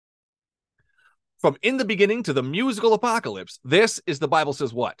From in the beginning to the musical apocalypse, this is The Bible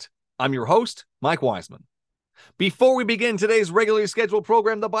Says What. I'm your host, Mike Wiseman. Before we begin today's regularly scheduled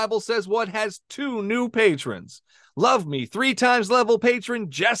program, The Bible Says What has two new patrons. Love Me 3 times level patron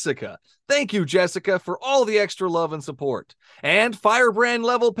Jessica. Thank you, Jessica, for all the extra love and support. And Firebrand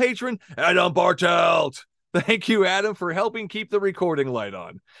level patron Adam Bartelt. Thank you, Adam, for helping keep the recording light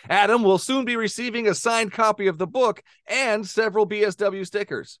on. Adam will soon be receiving a signed copy of the book and several BSW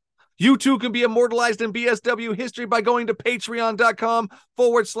stickers. You too can be immortalized in BSW history by going to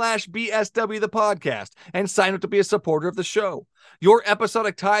patreon.com/BSW the podcast and sign up to be a supporter of the show. Your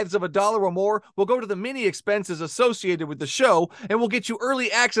episodic tithes of $1 or more will go to the many expenses associated with the show and will get you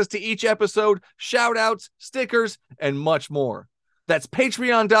early access to each episode, shout outs, stickers, and much more. That's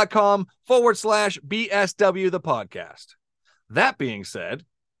patreon.com/BSW the podcast. That being said,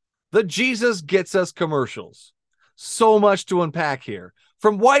 the Jesus Gets Us commercials. So much to unpack here.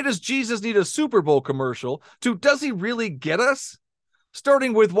 From why does Jesus need a Super Bowl commercial to does he really get us?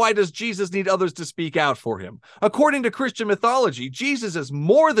 Starting with why does Jesus need others to speak out for him? According to Christian mythology, Jesus is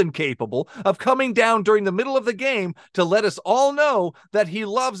more than capable of coming down during the middle of the game to let us all know that he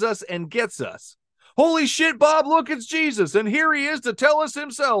loves us and gets us. Holy shit, Bob, look, it's Jesus, and here he is to tell us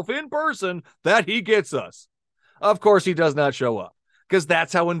himself in person that he gets us. Of course, he does not show up, because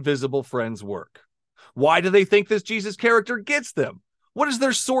that's how invisible friends work. Why do they think this Jesus character gets them? What is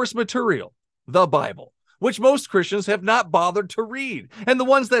their source material? The Bible, which most Christians have not bothered to read, and the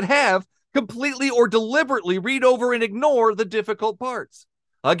ones that have completely or deliberately read over and ignore the difficult parts.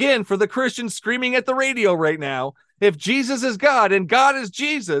 Again, for the Christians screaming at the radio right now, if Jesus is God and God is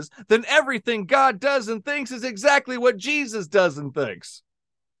Jesus, then everything God does and thinks is exactly what Jesus does and thinks.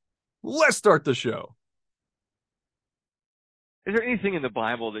 Let's start the show. Is there anything in the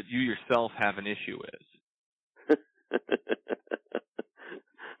Bible that you yourself have an issue with?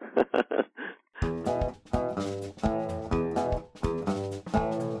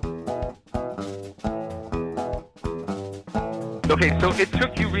 Okay, so it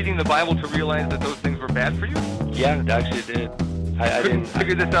took you reading the Bible to realize that those things were bad for you? Yeah, it actually did. I didn't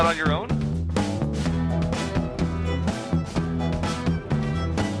figure this out on your own?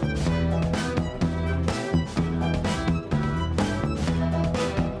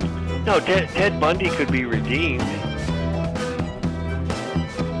 No, Ted Bundy could be redeemed.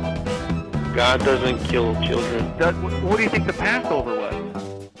 God doesn't kill children. What do you think the Passover was?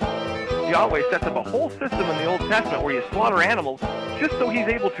 Yahweh sets up a whole system in the Old Testament where you slaughter animals just so he's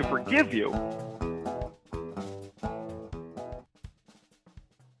able to forgive you.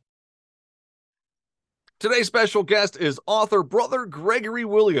 Today's special guest is author brother Gregory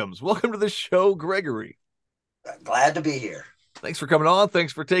Williams. Welcome to the show, Gregory. Glad to be here. Thanks for coming on.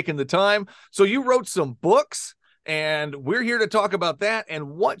 Thanks for taking the time. So you wrote some books, and we're here to talk about that and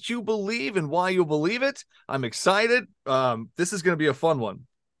what you believe and why you believe it. I'm excited. This is going to be a fun one.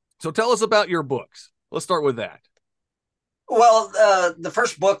 So tell us about your books. Let's start with that. Well, the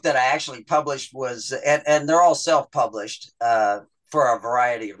first book that I actually published was, and they're all self-published for a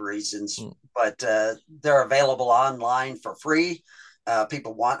variety of reasons, but they're available online for free.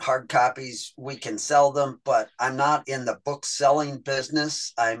 People want hard copies. We can sell them, but I'm not in the book selling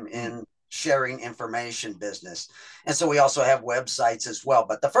business. I'm in sharing information business. And so we also have websites as well.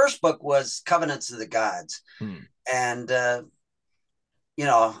 But the first book was Covenants of the Gods. And, you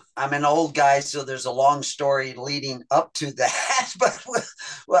know, I'm an old guy, so there's a long story leading up to that. But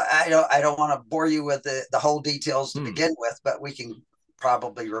well, I don't want to bore you with the whole details to begin with, but we can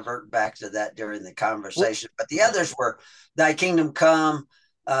probably revert back to that during the conversation. But the others were Thy Kingdom Come,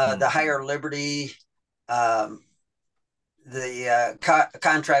 The Higher Liberty, the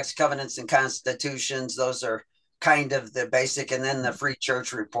Contracts, Covenants, and Constitutions. Those are kind of the basic. And then the Free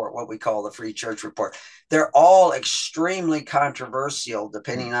Church Report, what we call the Free Church Report. They're all extremely controversial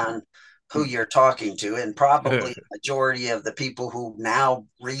depending on who you're talking to, and probably the majority of the people who now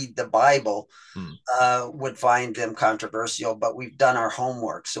read the Bible would find them controversial, but we've done our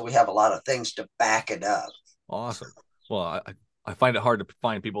homework, so we have a lot of things to back it up. Awesome. Well, I find it hard to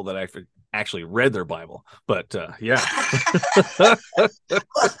find people that actually read their Bible, but yeah. Well,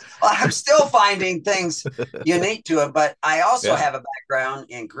 I'm still finding things unique to it, but I also have a background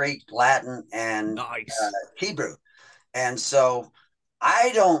in Greek, Latin, and Hebrew. And so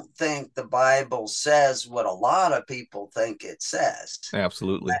I don't think the Bible says what a lot of people think it says.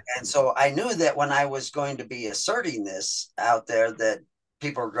 Absolutely. And so I knew that when I was going to be asserting this out there, that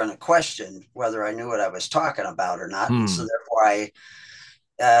people were going to question whether I knew what I was talking about or not. And so therefore I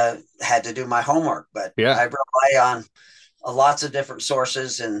had to do my homework, but I rely on lots of different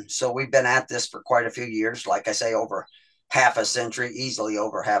sources. And so we've been at this for quite a few years. Like I say, over half a century, easily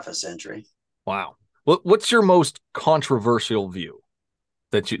over half a century. Wow. What's your most controversial view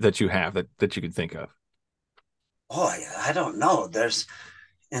that you have that you can think of? Oh, I don't know. There's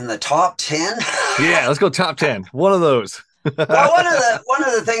in the top 10. Yeah, let's go top 10. One of those. Well, one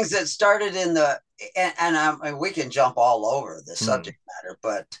of the things that started in the and we can jump all over the subject matter,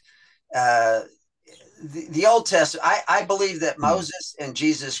 but uh, the Old Testament, I believe that Moses and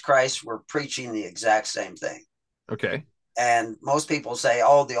Jesus Christ were preaching the exact same thing. Okay. And most people say,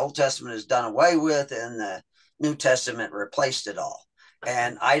 "Oh, the Old Testament is done away with, and the New Testament replaced it all."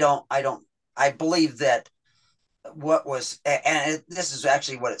 And I don't. I believe that what was, and this is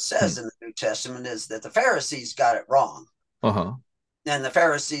actually what it says in the New Testament, is that the Pharisees got it wrong. Uh-huh. And the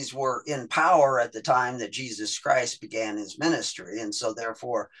Pharisees were in power at the time that Jesus Christ began his ministry. And so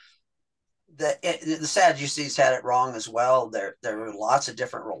therefore the Sadducees had it wrong as well. There were lots of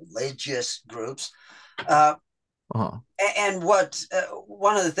different religious groups. And what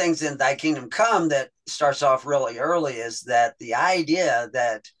one of the things in Thy Kingdom Come that starts off really early is that the idea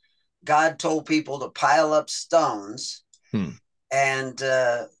that God told people to pile up stones and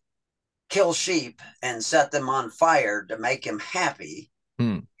kill sheep and set them on fire to make him happy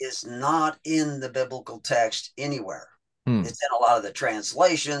is not in the biblical text anywhere. It's in a lot of the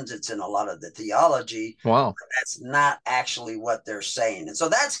translations. It's in a lot of the theology. Wow. But that's not actually what they're saying. And so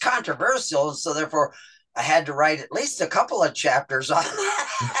that's controversial. So therefore, I had to write at least a couple of chapters on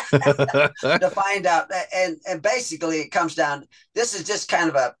that to find out. And basically, it comes down, this is just kind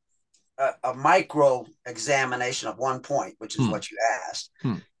of a micro examination of one point, which is what you asked,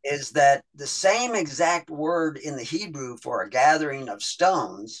 is that the same exact word in the Hebrew for a gathering of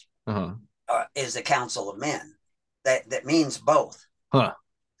stones is a council of men. That means both.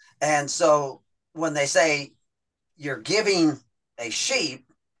 And so when they say you're giving a sheep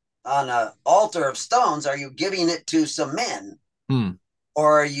on an altar of stones, are you giving it to some men?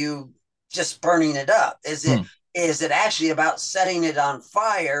 Or are you just burning it up? Is it actually about setting it on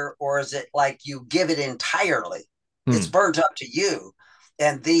fire, or is it like you give it entirely? It's burnt up to you.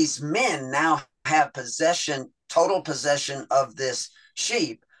 And these men now have total possession of this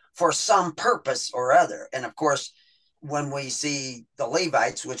sheep for some purpose or other. And of course, when we see the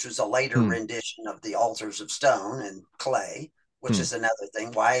Levites, which was a later rendition of the altars of stone and clay, which is another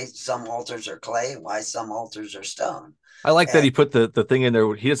thing, why some altars are clay, why some altars are stone. I like that he put the thing in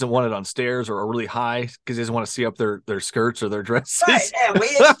there. He doesn't want it on stairs or really high because he doesn't want to see up their skirts or their dresses. Right, and we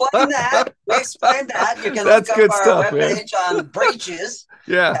explained that. You can That's look good up our stuff, webpage on breeches.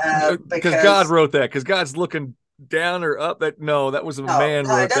 Yeah, because God wrote that. Because God's looking down or up. That was a man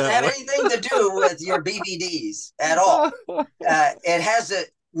wrote that. It doesn't have anything to do with your BVDs at all. It has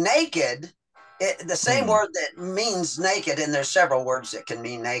it naked. The same word that means naked, and there's several words that can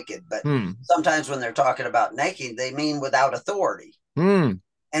mean naked, but sometimes when they're talking about naked, they mean without authority. And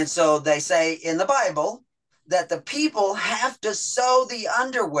so they say in the Bible that the people have to sew the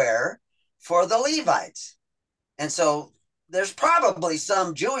underwear for the Levites. And so there's probably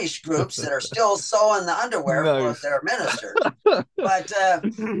some Jewish groups that are still sewing the underwear for their ministers. But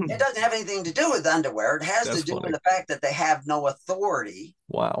it doesn't have anything to do with underwear. It has to do with the fact that they have no authority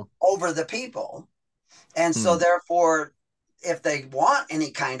over the people. And so therefore, if they want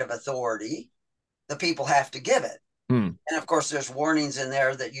any kind of authority, the people have to give it. And of course, there's warnings in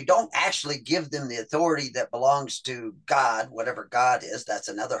there that you don't actually give them the authority that belongs to God, whatever God is. That's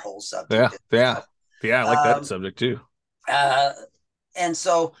another whole subject. Yeah. I like that subject too. And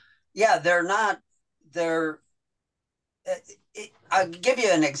so, I'll give you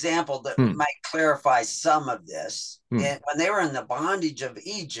an example that might clarify some of this. When they were in the bondage of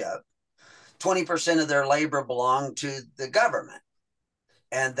Egypt, 20% of their labor belonged to the government.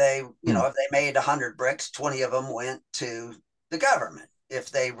 And they, if they made 100 bricks, 20 of them went to the government.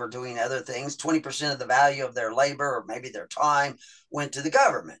 If they were doing other things, 20% of the value of their labor or maybe their time went to the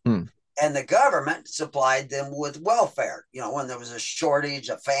government. And the government supplied them with welfare. When there was a shortage,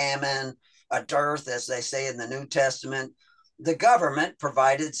 a famine, a dearth, as they say in the New Testament, the government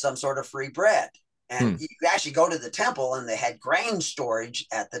provided some sort of free bread. And you actually go to the temple and they had grain storage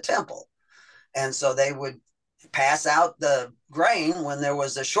at the temple. And so they would pass out the grain when there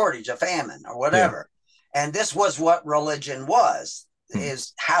was a shortage, a famine or whatever. And this was what religion was,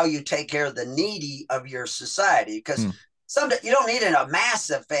 is how you take care of the needy of your society. Because you don't need a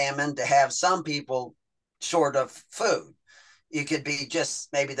massive famine to have some people short of food. You could be just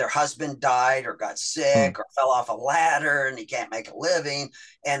maybe their husband died or got sick or fell off a ladder and he can't make a living,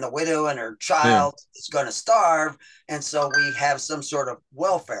 and the widow and her child is going to starve. And so we have some sort of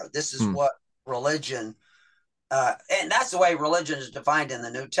welfare. This is what religion, and that's the way religion is defined in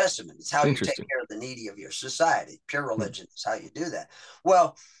the New Testament. It's how you take care of the needy of your society. Pure religion is how you do that.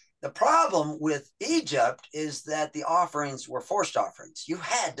 Well, The problem with Egypt is that the offerings were forced offerings. You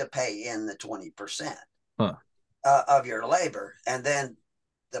had to pay in the 20% of your labor. And then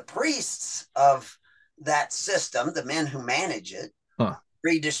the priests of that system, the men who manage it,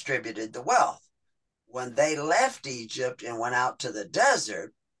 redistributed the wealth. When they left Egypt and went out to the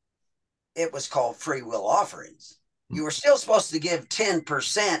desert, it was called free will offerings. You were still supposed to give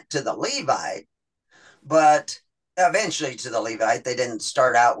 10% to the Levite, but eventually to the Levite. They didn't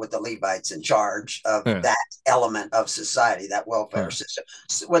start out with the Levites in charge of that element of society, that welfare system.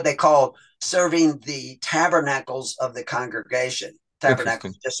 What they call serving the tabernacles of the congregation. Tabernacle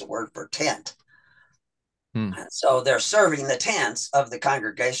is just a word for tent. So they're serving the tents of the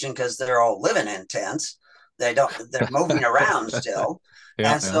congregation because they're all living in tents. They're moving around still.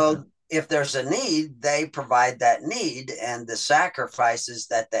 If there's a need, they provide that need, and the sacrifices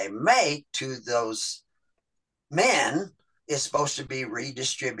that they make to those men is supposed to be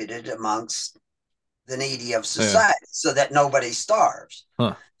redistributed amongst the needy of society so that nobody starves.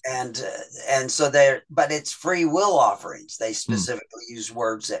 And so but it's free will offerings. They specifically use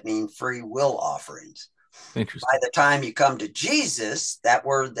words that mean free will offerings. By the time you come to Jesus, that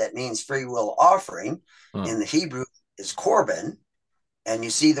word that means free will offering in the Hebrew is korban. And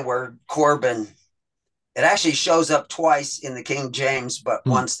you see the word korban. It actually shows up twice in the King James, but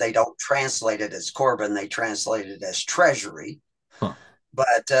once they don't translate it as korban, they translate it as treasury.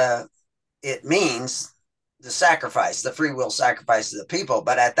 But it means the sacrifice, the free will sacrifice of the people.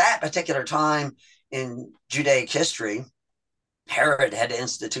 But at that particular time in Judaic history, Herod had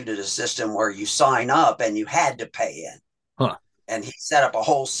instituted a system where you sign up and you had to pay in. And he set up a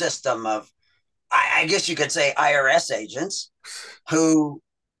whole system of, I guess you could say, IRS agents who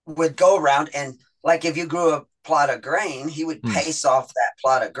would go around and, like, if you grew a plot of grain, he would pace off that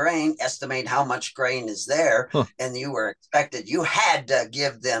plot of grain, estimate how much grain is there, and you had to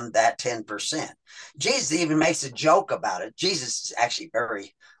give them that 10%. Jesus even makes a joke about it. Jesus is actually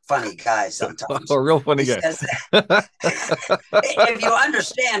very funny guy sometimes. A real funny guy. If you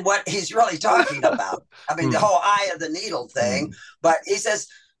understand what he's really talking about, I mean, the whole eye of the needle thing, but he says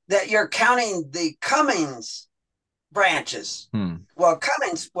that you're counting the cummins branches. Well,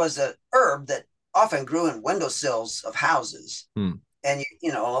 cummins was an herb that often grew in windowsills of houses, and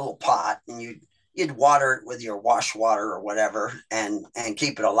you know, a little pot, and you'd water it with your wash water or whatever, and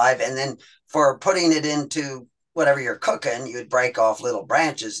keep it alive. And then for putting it into whatever you're cooking, you'd break off little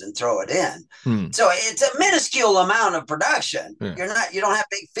branches and throw it in. So it's a minuscule amount of production. You don't have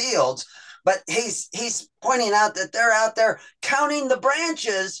big fields, but he's pointing out that they're out there counting the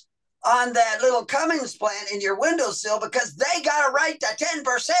branches on that little cummins plant in your windowsill because they got to write the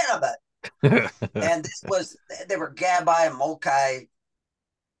 10% of it. And they were Gabbai and Mulcahy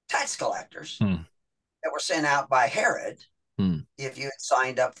tax collectors that were sent out by Herod if you had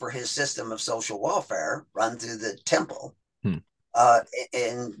signed up for his system of social welfare run through the temple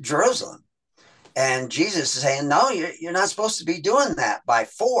in Jerusalem. And Jesus is saying, no, you're not supposed to be doing that by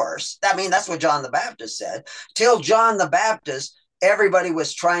force. I mean, that's what John the Baptist said. Till John the Baptist, everybody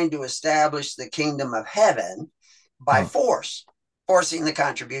was trying to establish the kingdom of heaven by force, forcing the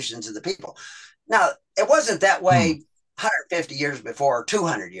contributions of the people. Now, it wasn't that way 150 years before, or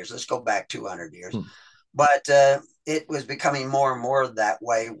 200 years. Let's go back 200 years. But it was becoming more and more that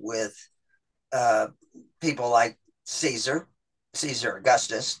way with people like Caesar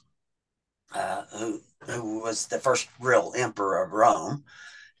Augustus, who was the first real emperor of Rome.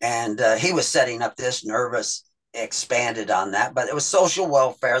 And he was setting up this. Nervous expanded on that, but it was social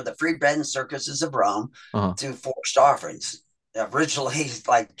welfare, the free bread and circuses of Rome, to forced offerings. Originally,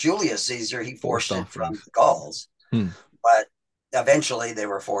 like Julius Caesar, he forced it from the Gauls, but eventually they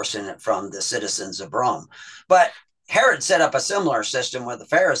were forcing it from the citizens of Rome. But Herod set up a similar system with the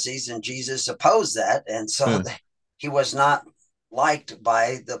Pharisees, and Jesus opposed that, and so he was not liked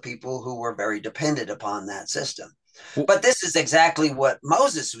by the people who were very dependent upon that system. But this is exactly what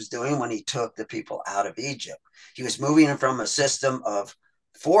Moses was doing when he took the people out of Egypt. He was moving them from a system of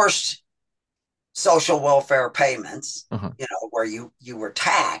forced social welfare payments, where you were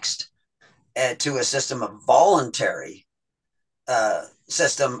taxed, to a system of voluntary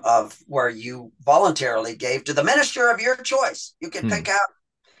system of where you voluntarily gave to the minister of your choice. You could pick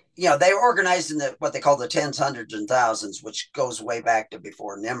out, they were organized in what they call the tens, hundreds, and thousands, which goes way back to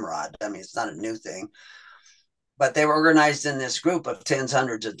before Nimrod. I mean, it's not a new thing. But they were organized in this group of tens,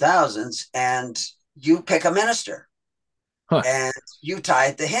 hundreds, and thousands, and you pick a minister and you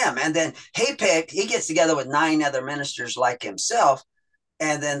tithe to him. And then he gets together with 9 other ministers like himself,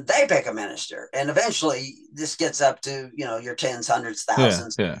 and then they pick a minister. And eventually this gets up to, your tens, hundreds,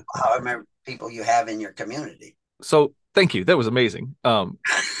 thousands, however many people you have in your community. So Thank you. That was amazing.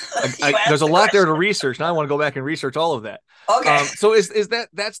 There's a lot there to research. Now I want to go back and research all of that. Okay. So is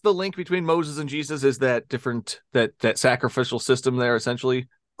that's the link between Moses and Jesus? Is that different, that sacrificial system there essentially?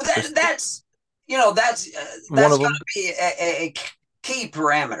 That's One of going them. to be a key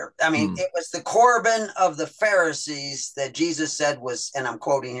parameter. I mean, it was the Corban of the Pharisees that Jesus said was, and I'm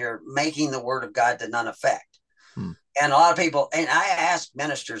quoting here, making the word of God to none effect. And a lot of people, and I asked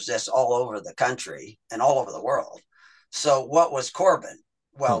ministers this all over the country and all over the world. So what was Corban?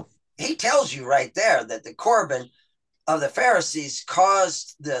 Well, he tells you right there that the Corban of the Pharisees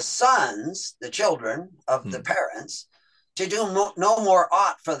caused the sons, the children of the parents, to do no more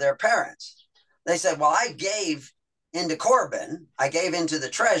aught for their parents. They said, well, I gave into Corban, I gave into the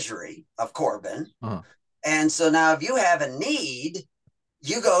treasury of Corban. And so now if you have a need,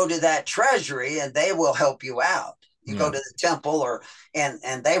 you go to that treasury and they will help you out. You go to the temple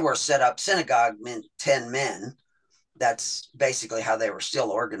and they were set up, synagogue meant 10 men. That's basically how they were still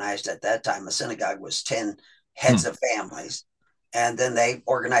organized at that time. A synagogue was 10 heads of families. And then they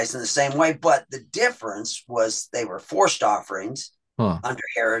organized in the same way. But the difference was they were forced offerings under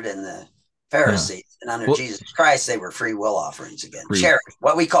Herod and the Pharisees. And under Jesus Christ, they were free will offerings again. Charity,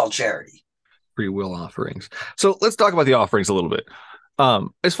 what we call charity. Free will offerings. So let's talk about the offerings a little bit.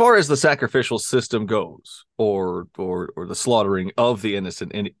 As far as the sacrificial system goes, or the slaughtering of the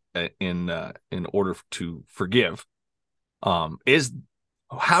innocent in order to forgive,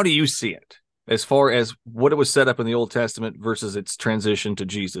 how do you see it as far as what it was set up in the Old Testament versus its transition to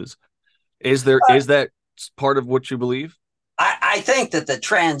Jesus? Is that part of what you believe? I think that the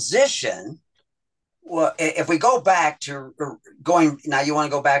transition, well, if we go back to now, you want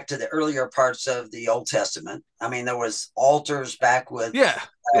to go back to the earlier parts of the Old Testament. I mean, there was altars back with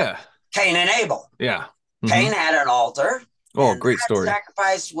Cain and Abel. Yeah. Cain had an altar. Oh, great story.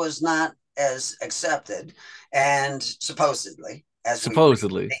 Sacrifice was not as accepted, and supposedly,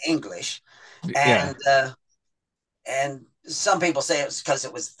 the English, and some people say it was because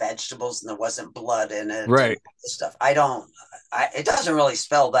it was vegetables and there wasn't blood in it. Right. Stuff. It doesn't really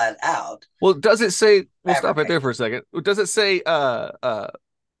spell that out. Well, does it say, we'll stop right there for a second. Does it say, I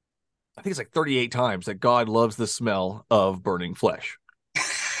think it's like 38 times that God loves the smell of burning flesh?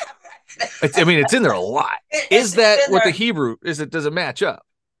 It's in there a lot. Is that what the Hebrew is? Does it match up?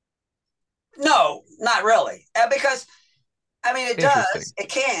 No, not really. Because, it does. It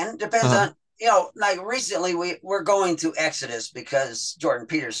can. Depends on, like recently we're going through Exodus because Jordan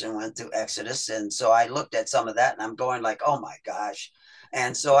Peterson went through Exodus. And so I looked at some of that and I'm going like, oh my gosh.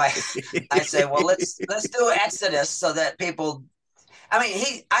 And so I say, well, let's do Exodus so that people,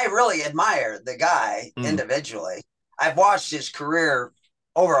 I really admire the guy individually. I've watched his career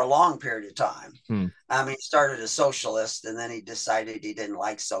over a long period of time. He started as socialist and then he decided he didn't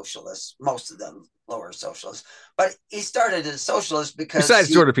like socialists. Most of them lower socialists, but he started as socialist because besides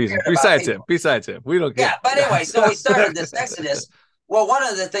Jordan Peterson, besides him, we don't care. Yeah, but anyway, so he started this Exodus. Well, one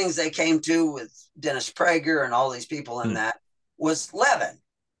of the things they came to with Dennis Prager and all these people in that was leaven,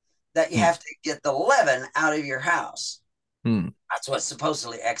 that you have to get the leaven out of your house. That's what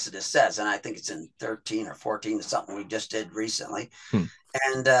supposedly Exodus says. And I think it's in 13 or 14 or something we just did recently.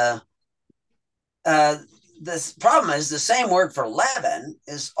 And this problem is the same word for leaven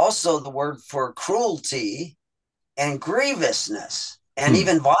is also the word for cruelty and grievousness and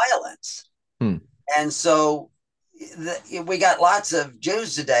even violence. And so we got lots of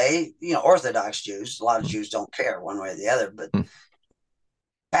Jews today, Orthodox Jews. A lot of Jews don't care one way or the other, but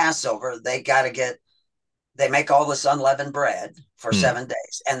Passover, they make all this unleavened bread for 7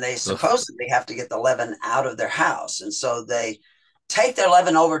 days, and they supposedly have to get the leaven out of their house. And so they take their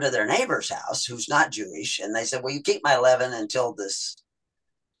leaven over to their neighbor's house, who's not Jewish, and they said, well, you keep my leaven until this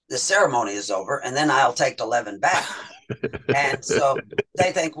ceremony is over, and then I'll take the leaven back. And so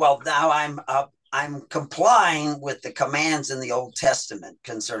they think, well, now I'm complying with the commands in the Old Testament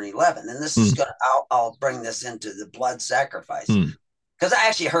concerning leaven. And this is I'll bring this into the blood sacrifice. Because I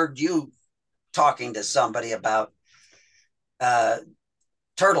actually heard you talking to somebody about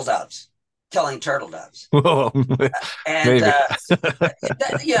turtle doves, killing turtle doves. And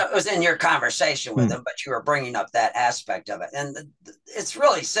it was in your conversation with them, but you were bringing up that aspect of it. And it's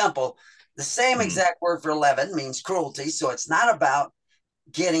really simple. The same exact word for leaven means cruelty. So it's not about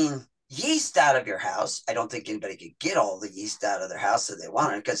getting yeast out of your house. I don't think anybody could get all the yeast out of their house if they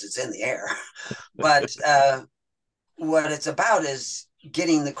wanted, because it's in the air. But what it's about is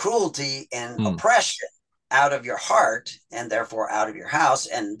getting the cruelty and oppression out of your heart and therefore out of your house.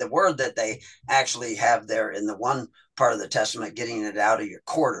 And the word that they actually have there in the one part of the Testament, getting it out of your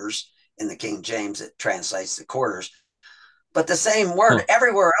quarters, in the King James, it translates the quarters. But the same word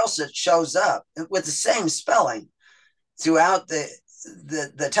everywhere else it shows up with the same spelling. throughout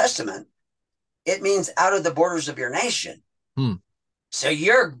the Testament, it means out of the borders of your nation. So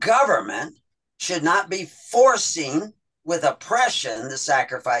your government should not be forcing with oppression the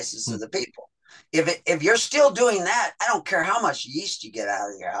sacrifices of the people. If you're still doing that, I don't care how much yeast you get out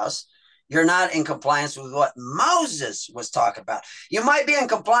of your house, you're not in compliance with what Moses was talking about. You might be in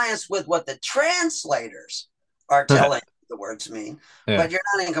compliance with what the translators are telling the words mean, but you're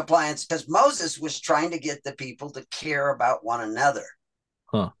not in compliance because Moses was trying to get the people to care about one another,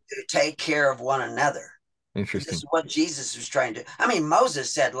 to take care of one another. Interesting. This is what Jesus was trying to. I mean,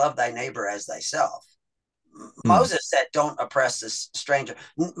 Moses said, "Love thy neighbor as thyself." Moses said, "Don't oppress this stranger."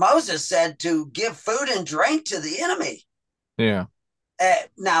 Moses said to give food and drink to the enemy. Yeah.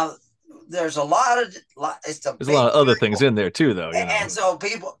 Now, there's a lot of there's a lot of other things in there too, though. And so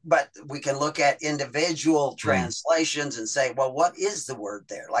but we can look at individual translations and say, well, what is the word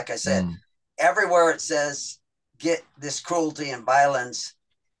there? Like I said, everywhere it says, "Get this cruelty and violence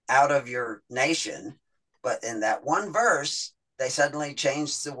out of your nation," but in that one verse, they suddenly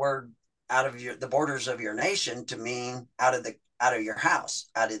changed the word "out of the borders of your nation" to mean out of your house,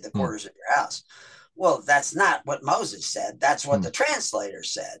 out of the quarters of your house. Well, that's not what Moses said. That's what the translator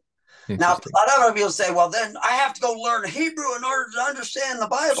said. Now, a lot of people say, well, then I have to go learn Hebrew in order to understand the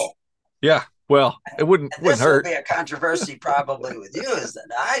Bible. Yeah, well, it wouldn't hurt. This would be a controversy probably with you, is that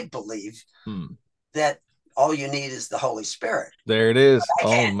I believe that all you need is the Holy Spirit. There it is.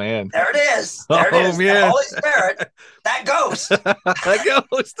 Oh, man. There it is. There it is. Man. The Holy Spirit. That ghost. That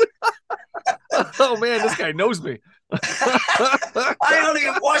ghost. Oh, man, this guy knows me. I only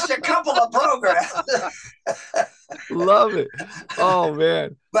watched a couple of programs. Love it. Oh,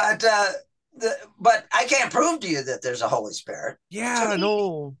 man. But I can't prove to you that there's a Holy Spirit. Yeah,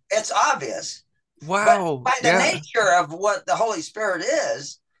 no. It's obvious. Wow. But by the nature of what the Holy Spirit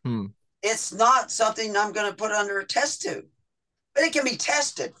is, it's not something I'm going to put under a test tube. But it can be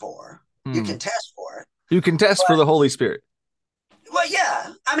tested for. You can test for it. You can test for the Holy Spirit. Well,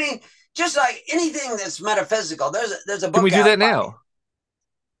 yeah. I mean, just like anything that's metaphysical, there's a book. Can we do that now?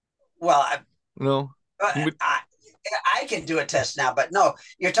 Well, no. I can do a test now, but no,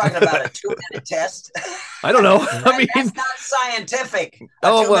 you're talking about a 2-minute test. I don't know. I mean, that's not scientific.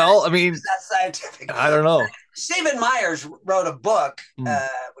 Oh, well, I mean, it's not scientific. I don't know. Stephen Myers wrote a book,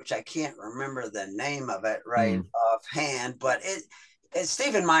 which I can't remember the name of it offhand, but it's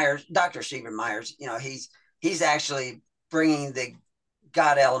Stephen Myers, Dr. Stephen Myers. You know, he's actually bringing the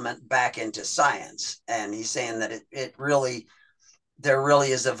God element back into science, and he's saying that there really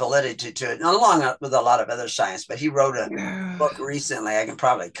is a validity to it, along with a lot of other science. But he wrote a book recently. I can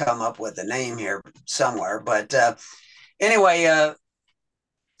probably come up with the name here somewhere. But anyway,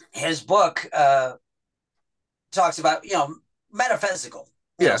 his book talks about, metaphysical,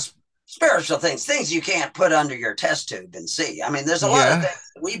 spiritual things you can't put under your test tube and see. I mean, there's a lot of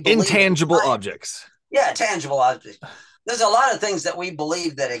things that we believe intangible objects. Yeah, tangible objects. There's a lot of things that we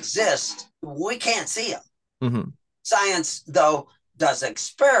believe that exist. We can't see them. Science, though, does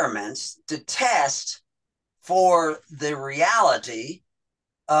experiments to test for the reality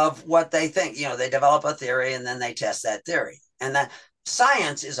of what they think. They develop a theory and then they test that theory. And that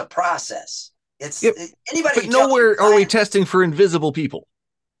science is a process. It's anybody. But nowhere are we testing for invisible people.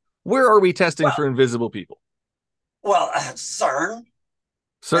 Where are we testing for invisible people? Well, CERN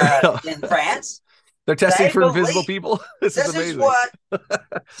in France. They're testing for invisible people. This is amazing. Is what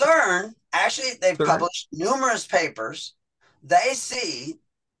CERN, actually, they've published numerous papers. They see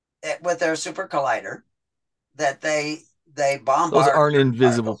it with their super collider that they bombard. Those aren't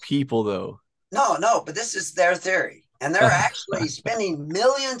invisible people, though. No, but this is their theory. And they're actually spending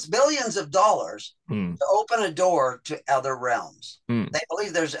billions of dollars to open a door to other realms. They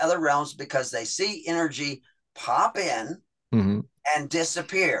believe there's other realms because they see energy pop in and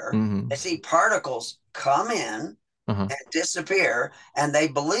disappear. They see particles come in and disappear, and they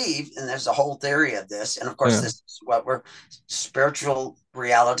believe, and there's a whole theory of this, and of course this is what spiritual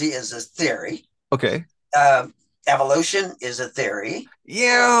reality is a theory. Okay. Evolution is a theory.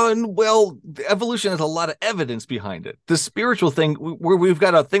 Yeah, and well, evolution has a lot of evidence behind it. The spiritual thing, where we've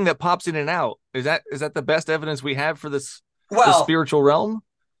got a thing that pops in and out, is that the best evidence we have for this the spiritual realm?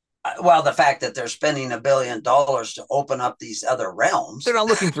 Well, the fact that they're spending $1 billion to open up these other realms. They're not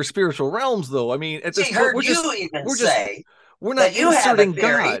looking for spiritual realms, though. I mean, at this point, we're not inserting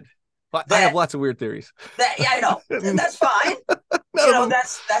God. I have lots of weird theories. I know. That's fine.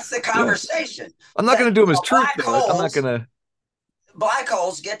 That's the conversation. I'm not going to do them as truth, though. I'm not going to. Black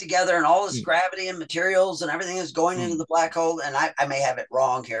holes get together, and all this gravity and materials and everything is going into the black hole. And I may have it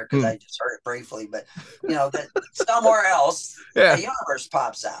wrong here because I just heard it briefly, but that somewhere else the universe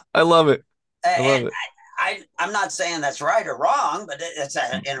pops out. I love it. I'm not saying that's right or wrong, but it's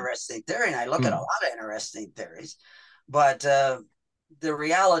an interesting theory, and I look at a lot of interesting theories. But the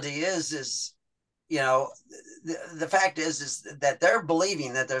reality is the fact is that they're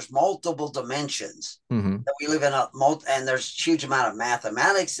believing that there's multiple dimensions, that we live in and there's a huge amount of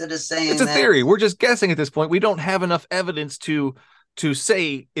mathematics that is saying it's a theory. We're just guessing at this point. We don't have enough evidence to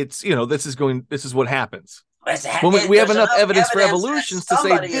say it's, this is what happens. When we have enough evidence for evolutions to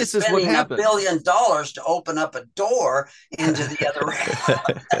say this is what happens. $1 billion to open up a door into the other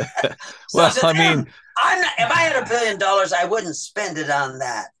realm. Well, I mean, if I had $1 billion, I wouldn't spend it on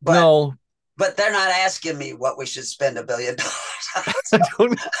that. But, no. But they're not asking me what we should spend $1 billion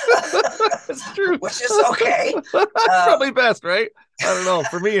on. That's true. Which is okay. Probably best, right? I don't know.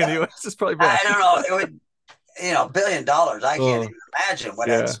 For me, anyway, it's probably best. I don't know. It would, $1 billion. I can't even imagine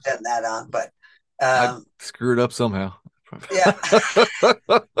what I'd spend that on. But I screwed up somehow. Yeah.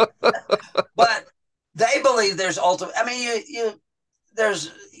 But they believe there's ultimate. I mean, there's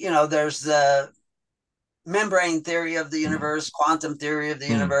the membrane theory of the universe, quantum theory of the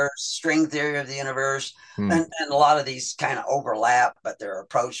universe, string theory of the universe, and a lot of these kind of overlap, but they're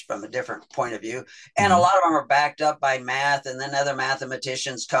approached from a different point of view. And a lot of them are backed up by math, and then other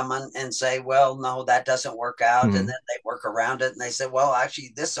mathematicians come in and say, well, no, that doesn't work out. And then they work around it, and they say, well,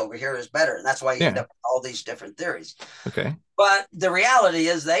 actually, this over here is better. And that's why you end up with all these different theories. Okay. But the reality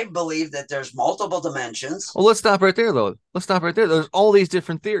is they believe that there's multiple dimensions. Well, let's stop right there, though. There's all these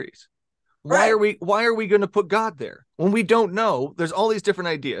different theories. Why are we going to put God there when we don't know? There's all these different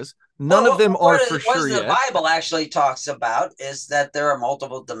ideas. None of them are for sure yet. What the Bible actually talks about is that there are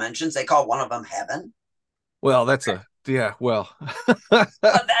multiple dimensions. They call one of them heaven. Well, that's well. But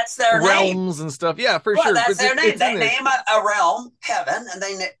that's their realms name. And stuff. Yeah, for sure. That's their name. They name a realm heaven, and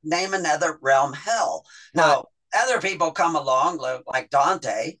they name another realm hell. Now, other people come along like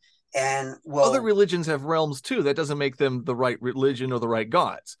Dante, and other religions have realms too. That doesn't make them the right religion or the right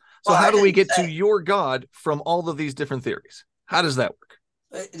gods. So how do we get to your God from all of these different theories? How does that work?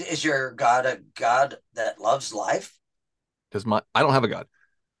 Is your God a God that loves life? I don't have a God.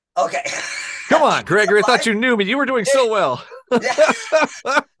 Okay. Come on, Gregory. I thought you knew me. You were doing so well. Do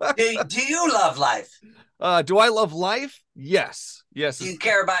you love life? Do I love life? Yes. Yes. Do you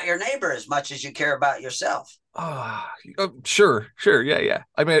care about your neighbor as much as you care about yourself? Sure. Yeah.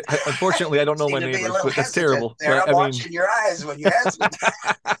 I mean, unfortunately, I don't know my neighbors, but that's terrible. I'm watching your eyes when you answer.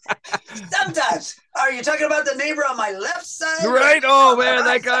 Sometimes. Are you talking about the neighbor on my left side? Right. Oh, man,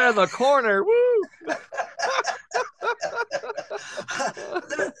 that guy in the corner. Woo.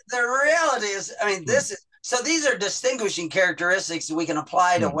 The reality is, I mean, these are distinguishing characteristics that we can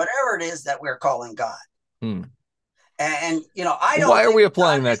apply to whatever it is that we're calling God. And I don't. Why are we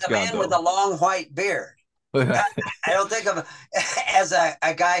applying that to God? Man with a long white beard. I don't think of as a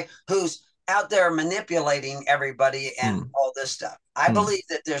guy who's out there manipulating everybody and all this stuff. I believe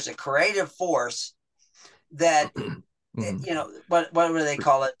that there's a creative force that, what do they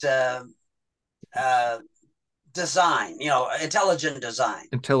call it? Design, intelligent design.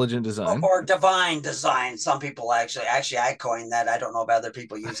 Or divine design. Some people actually, I coined that. I don't know if other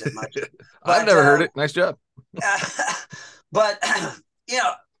people use it much. I've never heard it. Nice job. But,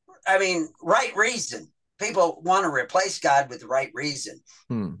 I mean, right reason. People want to replace God with right reason.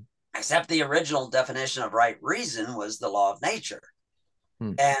 Except the original definition of right reason was the law of nature.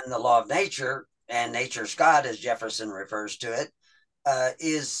 And the law of nature, and nature's God, as Jefferson refers to it,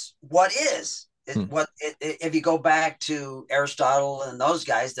 is what is. If you go back to Aristotle and those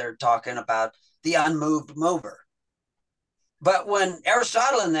guys, they're talking about the unmoved mover. But when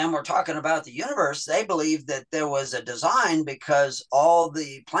Aristotle and them were talking about the universe, they believed that there was a design because all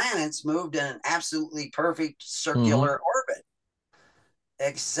the planets moved in an absolutely perfect circular orbit.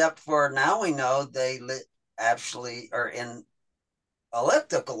 Except for now we know they actually are in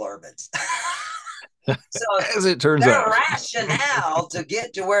elliptical orbits. So as it turns out, their rationale to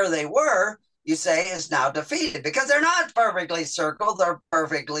get to where they were, you say, is now defeated because they're not perfectly circle, they're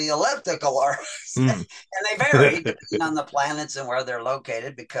perfectly elliptical orbits. And they vary depending on the planets and where they're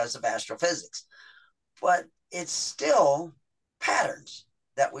located because of astrophysics. But it's still patterns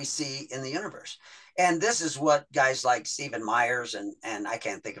that we see in the universe. And this is what guys like Stephen Myers and I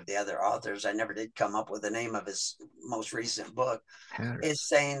can't think of the other authors, I never did come up with the name of his most recent book, is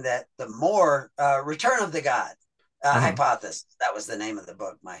saying that the more Return of the God hypothesis, that was the name of the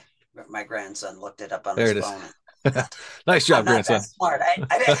book. My grandson looked it up on his phone. Nice job, grandson. Smart.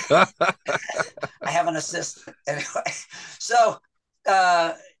 I have an assistant anyway. So,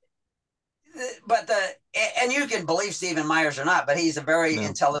 but but and you can believe Stephen Myers or not, but he's a very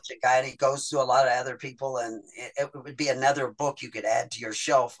intelligent guy, and he goes to a lot of other people, and it would be another book you could add to your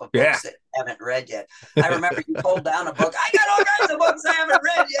shelf of books that you haven't read yet. I remember you pulled down a book. I got all kinds of books I haven't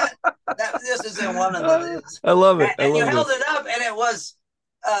read yet. This is in one of those. I love it. And you held it up, and it was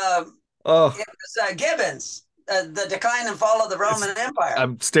Gibbons, The Decline and Fall of the Roman Empire.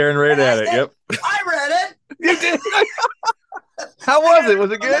 I'm staring right at it. Yep. I read it. You did. How was it? Was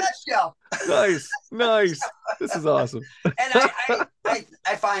it good? Nice. This is awesome. And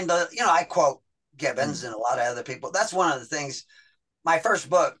I find I quote Gibbons and a lot of other people. That's one of the things. My first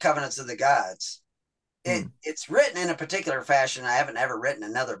book, Covenants of the Gods, it's written in a particular fashion. I haven't ever written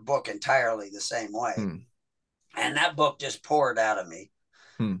another book entirely the same way. And that book just poured out of me.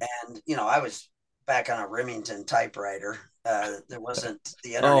 And I was back on a Remington typewriter. There wasn't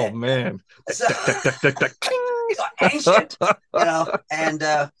the internet. Oh man. So, ancient,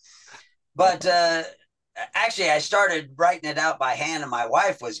 and but actually I started writing it out by hand, and my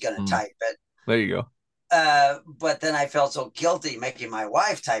wife was going to type it. There you go. But then I felt so guilty making my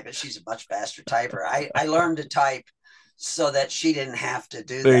wife type it. She's a much faster typer. I learned to type so that she didn't have to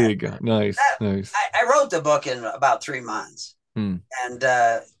do that. There you go. Nice. I wrote the book in about 3 months, and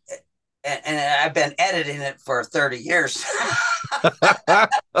I've been editing it for 30 years.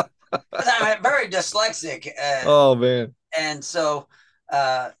 I'm very dyslexic. Oh man! And so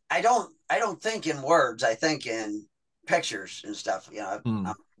I don't think in words. I think in pictures and stuff.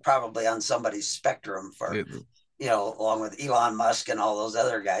 I'm probably on somebody's spectrum for along with Elon Musk and all those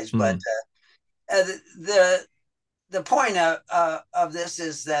other guys. But the point of this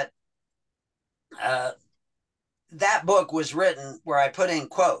is that that book was written where I put in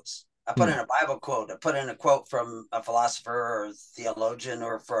quotes. I put in a Bible quote. I put in a quote from a philosopher or a theologian,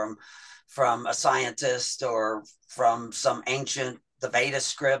 or from a scientist, or from some the Veda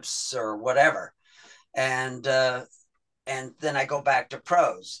scripts or whatever. And then I go back to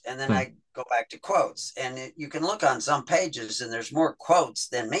prose, and then I go back to quotes. And you can look on some pages, and there's more quotes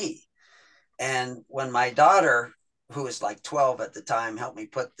than me. And when my daughter, who was like 12 at the time, helped me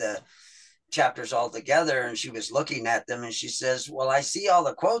put the chapters all together, and she was looking at them, and she says, "Well, I see all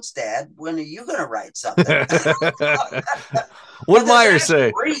the quotes, Dad. When are you going to write something?" What'd Myers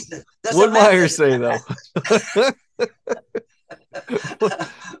say? What'd Myers say, though?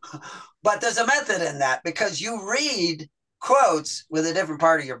 But there's a method in that, because you read quotes with a different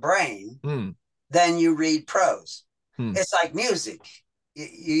part of your brain than you read prose. It's like music.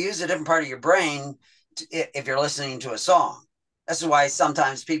 You use a different part of your brain if you're listening to a song. That's why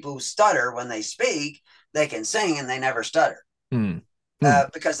sometimes people who stutter when they speak, they can sing and they never stutter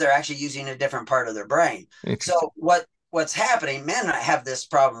because they're actually using a different part of their brain. So what's happening, men have this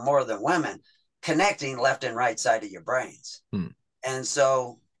problem more than women, connecting left and right side of your brains. And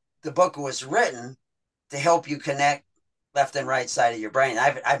so the book was written to help you connect left and right side of your brain.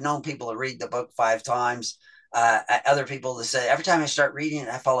 I've known people to read the book 5 times. Other people to say, every time I start reading it,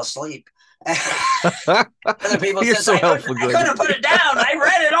 I fall asleep. Other people say, I couldn't put it down. I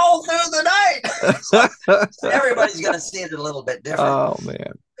read it all through the night. So everybody's going to see it a little bit different. Oh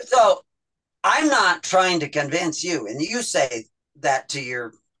man! So I'm not trying to convince you, and you say that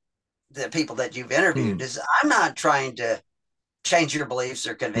to the people that you've interviewed. Is I'm not trying to change your beliefs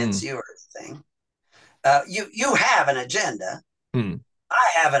or convince you or anything. You have an agenda. I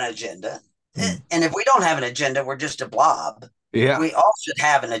have an agenda, and if we don't have an agenda, we're just a blob. Yeah, we all should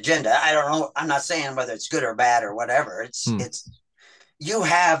have an agenda. I don't know. I'm not saying whether it's good or bad or whatever. It's you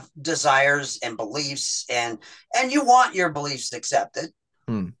have desires and beliefs, and you want your beliefs accepted.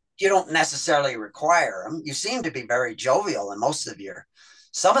 You don't necessarily require them. You seem to be very jovial, and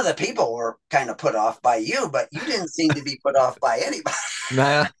some of the people were kind of put off by you, but you didn't seem to be put off by anybody.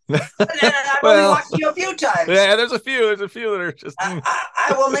 Nah. I've only watched you a few times. Yeah, there's a few that are just.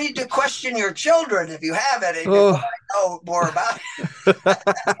 I will need to question your children if you have any before I know more about it.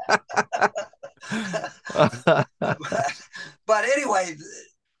 But anyway,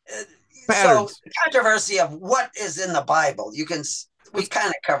 so the controversy of what is in the Bible, we kind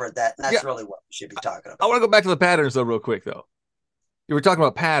of covered that, and that's really what we should be talking about. I want to go back to the patterns though, real quick though. You were talking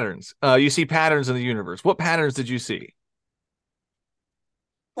about patterns. You see patterns in the universe. What patterns did you see?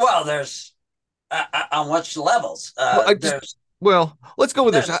 Well, there's on which levels? Let's go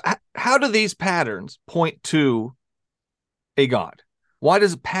with this. How do these patterns point to a God? Why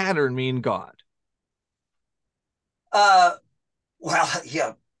does pattern mean God? Well,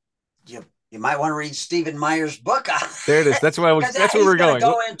 you might want to read Stephen Myers' book. There it is. That's where we're going.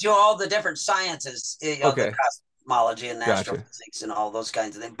 Go into all the different sciences, the cosmology and astrophysics and all those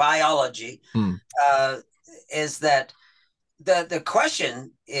kinds of things. Biology is that the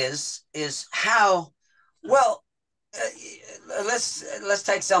question is how well. Let's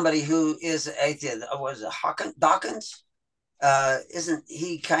take somebody who is an atheist. Was it Dawkins? Isn't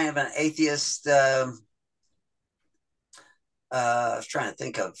he kind of an atheist? I was trying to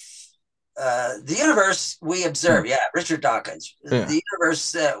think of the universe we observe. Yeah, Richard Dawkins. Yeah. The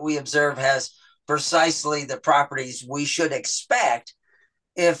universe that we observe has precisely the properties we should expect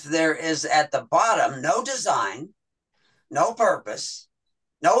if there is at the bottom no design, no purpose,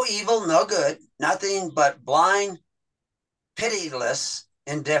 no evil, no good, nothing but blind, pitiless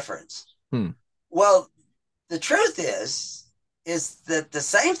indifference. Well, the truth is that the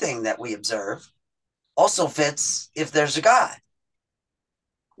same thing that we observe also fits if there's a God.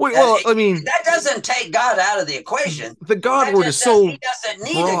 Well, I mean, that doesn't take God out of the equation. The God word is so he doesn't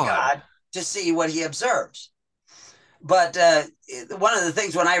need broad. a God to see what he observes. But one of the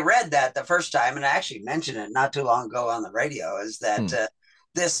things when I read that the first time, and I actually mentioned it not too long ago on the radio, is that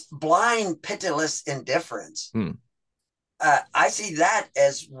this blind, pitiless indifference. I see that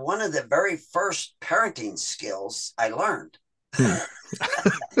as one of the very first parenting skills I learned.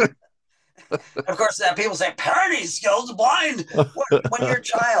 Of course, people say parenting skills blind. When your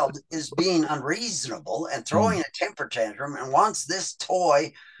child is being unreasonable and throwing a temper tantrum and wants this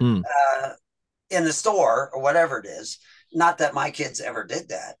toy in the store or whatever it is, not that my kids ever did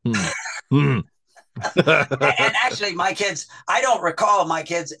that. And actually, my kids, I don't recall my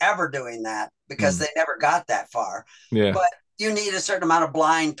kids ever doing that because they never got that far. Yeah. But you need a certain amount of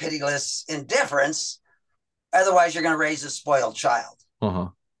blind, pitiless indifference. Otherwise, you're going to raise a spoiled child.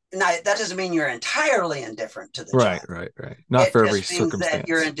 Now, that doesn't mean you're entirely indifferent to the child. Right. Not for every just means circumstance. that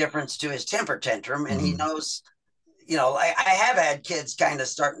your indifference to his temper tantrum, and he knows, I have had kids kind of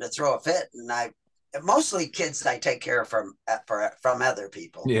starting to throw a fit, and mostly kids I take care of from other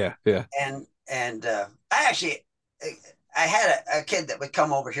people. Yeah. And I had a kid that would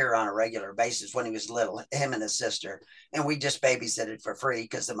come over here on a regular basis when he was little, him and his sister, and we just babysitted for free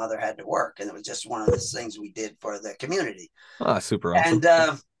because the mother had to work, and it was just one of those things we did for the community. Super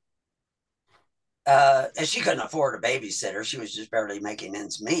awesome. And she couldn't afford a babysitter. She was just barely making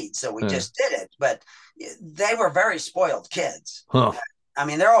ends meet. So we just did it. But they were very spoiled kids. I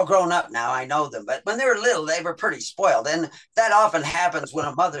mean, they're all grown up now. I know them. But when they were little, they were pretty spoiled. And that often happens when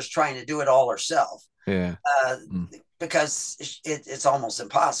a mother's trying to do it all herself. Yeah. Because it's almost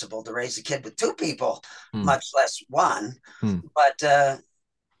impossible to raise a kid with two people, much less one. But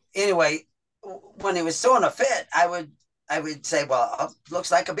anyway, when he was throwing a fit, I would say, well,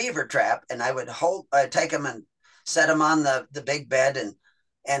 looks like a beaver trap. And I would take him and set him on the big bed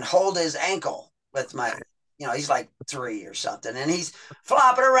and hold his ankle with my, he's like 3 or something. And he's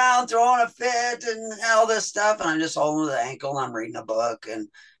flopping around, throwing a fit and all this stuff. And I'm just holding the ankle and I'm reading a book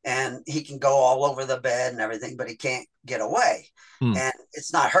and he can go all over the bed and everything, but he can't get away. And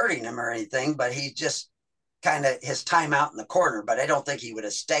it's not hurting him or anything, but he just kind of his time out in the corner, but I don't think he would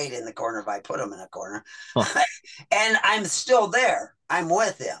have stayed in the corner if I put him in a corner. And I'm still there. I'm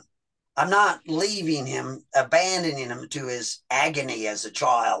with him. I'm not leaving him, abandoning him to his agony as a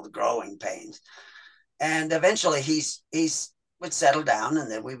child, growing pains. And eventually he's would settle down, and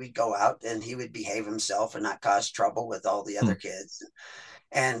then we would go out and he would behave himself and not cause trouble with all the other kids.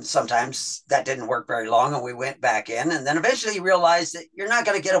 And sometimes that didn't work very long, and we went back in, and then eventually he realized that you're not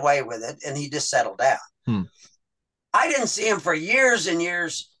going to get away with it, and he just settled down. I didn't see him for years and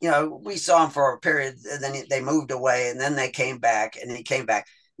years. We saw him for a period, and then they moved away, and then they came back, and he came back.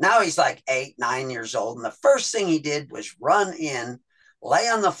 Now he's like 8, 9 years old, and the first thing he did was run in, lay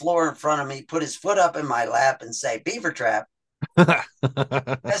on the floor in front of me, put his foot up in my lap, and say, "Beaver trap."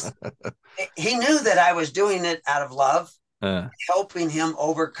 He knew that I was doing it out of love, helping him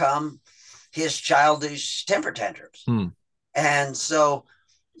overcome his childish temper tantrums. And so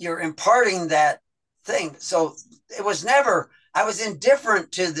you're imparting that thing. So it was never, I was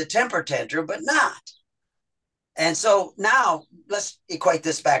indifferent to the temper tantrum, but not. And so now let's equate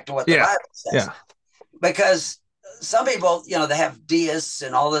this back to what the Bible says. Because some people, they have deists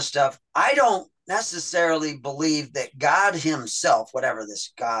and all this stuff. I don't necessarily believe that God himself, whatever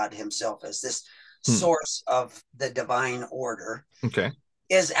this God himself is, this source of the divine order,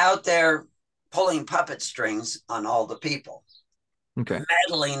 is out there pulling puppet strings on all the people,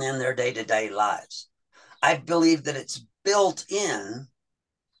 meddling in their day-to-day lives. I believe that it's built in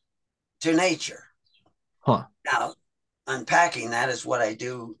to nature. Now, unpacking that is what I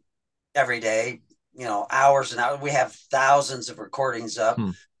do every day, hours and hours. We have thousands of recordings up,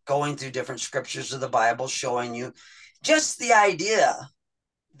 going through different scriptures of the Bible, showing you just the idea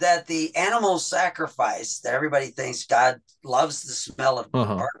that the animal sacrifice, that everybody thinks God loves the smell of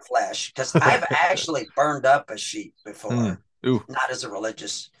burnt flesh, because I've actually burned up a sheep before. Ooh. not as a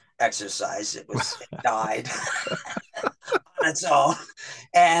religious exercise. It died on its own.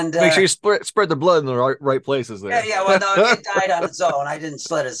 And Make sure you spread the blood in the right places there. yeah, well, no, it died on its own. I didn't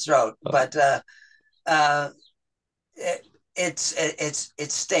slit its throat, but it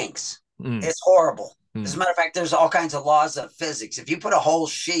stinks. It's horrible. As a matter of fact, there's all kinds of laws of physics. If you put a whole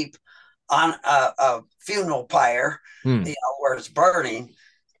sheep on a funeral pyre, where it's burning,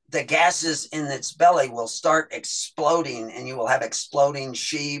 the gases in its belly will start exploding, and you will have exploding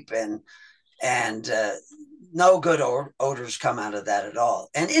sheep, and no good odors come out of that at all.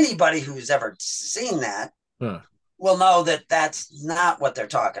 And anybody who's ever seen that will know that that's not what they're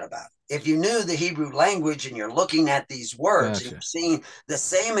talking about. If you knew the Hebrew language and you're looking at these words and you're seeing the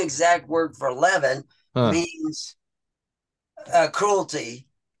same exact word for leaven means cruelty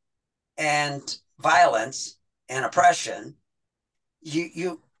and violence and oppression,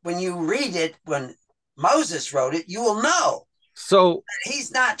 you when you read it, when Moses wrote it, you will know. So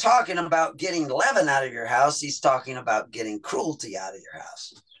he's not talking about getting leaven out of your house. He's talking about getting cruelty out of your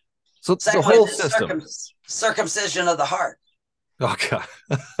house. So the whole system, circumcision of the heart. Oh God,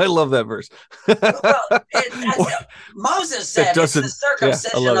 I love that verse. Moses said it's the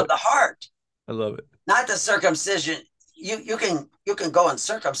circumcision of the heart. I love it. Not the circumcision. You can go and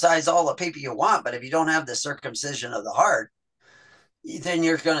circumcise all the people you want, but if you don't have the circumcision of the heart, then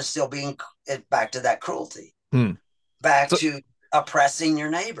you're going to still be back to that cruelty, back to oppressing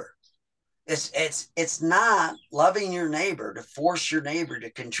your neighbor. It's not loving your neighbor to force your neighbor to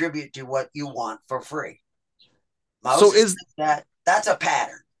contribute to what you want for free. Moses said that's a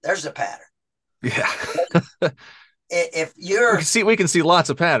pattern. There's a pattern. Yeah. If you're we can see lots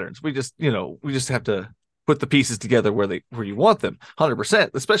of patterns. We just have to put the pieces together where you want them.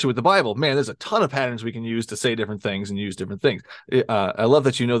 100%, especially with the Bible. Man, there's a ton of patterns we can use to say different things and use different things. I love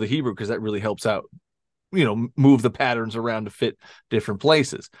that you know the Hebrew, because that really helps out, move the patterns around to fit different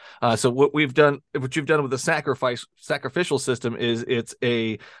places. So what you've done with the sacrificial system is it's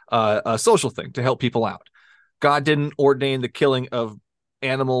a social thing to help people out. God didn't ordain the killing of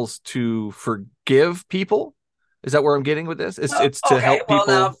animals to forgive people. Is that where I'm getting with this? It's to help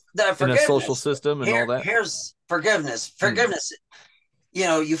people in a social system and all that. Here's forgiveness. Forgiveness.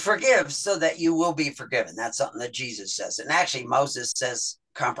 You forgive so that you will be forgiven. That's something that Jesus says. And actually, Moses says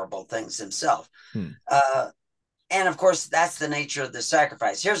comparable things himself. And of course, that's the nature of the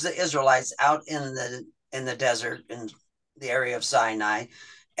sacrifice. Here's the Israelites out in the desert, in the area of Sinai,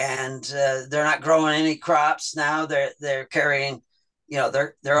 and they're not growing any crops now. They're carrying,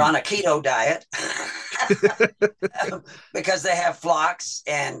 they're on a keto diet because they have flocks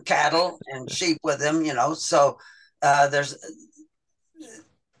and cattle and sheep with them. So there's,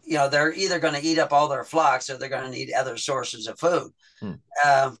 they're either going to eat up all their flocks or they're going to need other sources of food.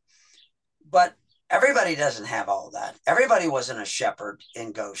 But everybody doesn't have all that. Everybody wasn't a shepherd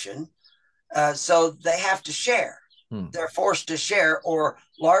in Goshen. So they have to share. They're forced to share, or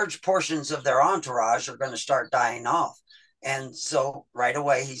large portions of their entourage are going to start dying off. And so right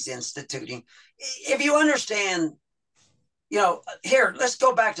away he's instituting. If you understand, here, let's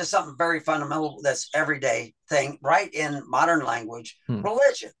go back to something very fundamental that's everyday thing, right in modern language,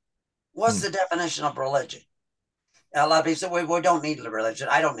 religion. What's the definition of religion? A lot of people say, we don't need religion.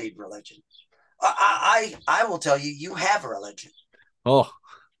 I don't need religion. I will tell you, you have religion. Oh,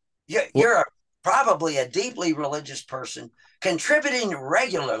 you're probably a deeply religious person contributing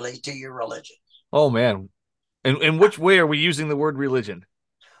regularly to your religion. Oh, man. And in which way are we using the word religion?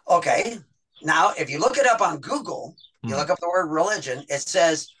 Okay. Now, if you look it up on Google, you look up the word religion, it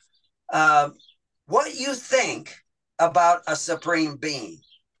says what you think about a supreme being.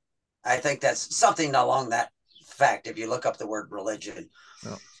 I think that's something along that fact. If you look up the word religion.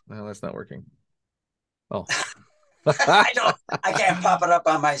 Oh, no, that's not working. Oh. I can't pop it up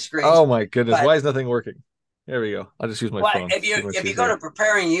on my screen. Oh my goodness. Why is nothing working? There we go. I'll just use my phone. If you go to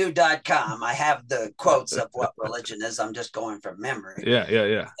preparingyou.com, I have the quotes of what religion is. I'm just going from memory.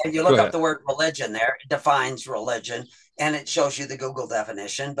 Yeah. And you look up the word religion there, it defines religion, and it shows you the Google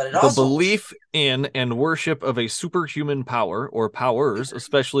definition. But it also the belief in and worship of a superhuman power or powers,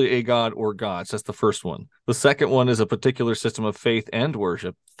 especially a god or gods. That's the first one. The second one is a particular system of faith and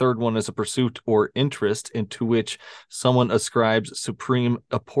worship. Third one is a pursuit or interest into which someone ascribes supreme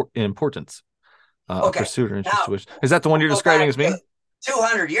importance. Pursuit or interest to which. Is that the one you're describing as me?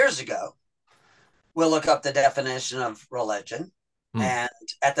 200 years ago, we'll look up the definition of religion. And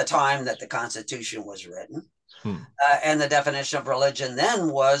at the time that the Constitution was written, and the definition of religion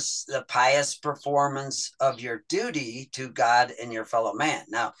then was the pious performance of your duty to God and your fellow man.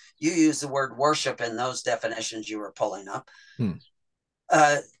 Now, you use the word worship in those definitions you were pulling up.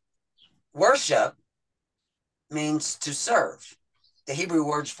 Worship means to serve. The Hebrew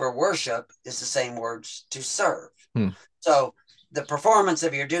words for worship is the same words to serve. So the performance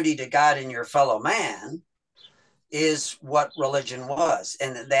of your duty to God and your fellow man is what religion was.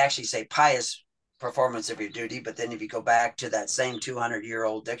 And they actually say pious performance of your duty. But then if you go back to that same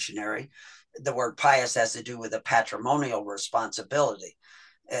 200-year-old dictionary, the word pious has to do with a patrimonial responsibility.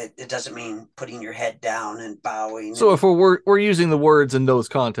 It doesn't mean putting your head down and bowing. So if we're using the words in those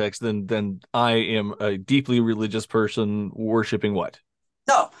contexts, then I am a deeply religious person worshiping what?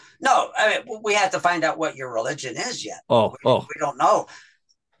 No. I mean, we have to find out what your religion is yet. We don't know.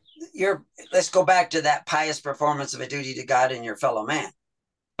 Let's go back to that pious performance of a duty to God and your fellow man.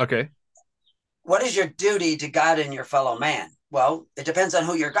 Okay. What is your duty to God and your fellow man? Well, it depends on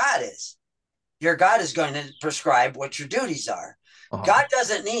who your God is. Your God is going to prescribe what your duties are. God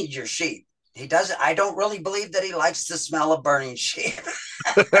doesn't need your sheep. He doesn't. I don't really believe that he likes the smell of burning sheep.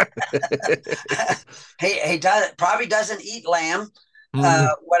 He probably doesn't eat lamb,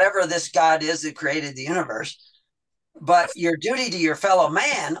 whatever this God is that created the universe. But your duty to your fellow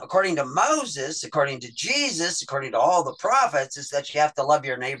man, according to Moses, according to Jesus, according to all the prophets, is that you have to love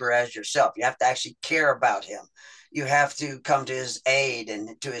your neighbor as yourself. You have to actually care about him. You have to come to his aid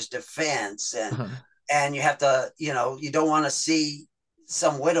and to his defense. And you have to, you don't want to see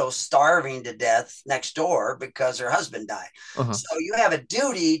some widow starving to death next door because her husband died. So you have a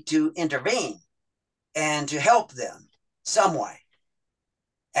duty to intervene and to help them some way.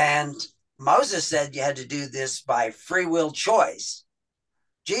 And Moses said you had to do this by free will choice.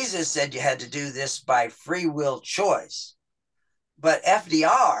 Jesus said you had to do this by free will choice. But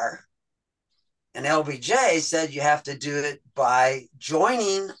FDR and LBJ said you have to do it by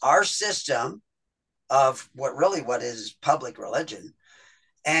joining our system of what is public religion.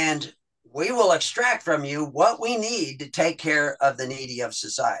 And we will extract from you what we need to take care of the needy of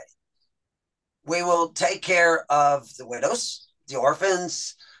society. We will take care of the widows, the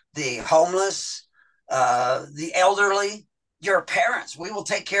orphans, the homeless, the elderly, your parents. We will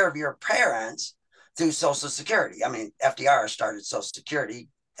take care of your parents through Social Security. I mean, FDR started Social Security.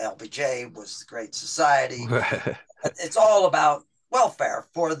 LBJ was the Great Society. It's all about welfare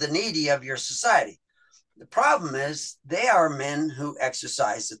for the needy of your society. The problem is they are men who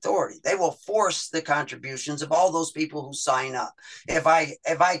exercise authority. They will force the contributions of all those people who sign up. If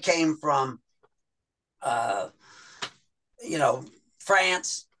I came from,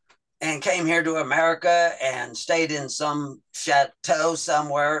 France and came here to America and stayed in some chateau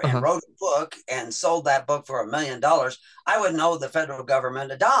somewhere and wrote a book and sold that book for $1 million, I wouldn't owe the federal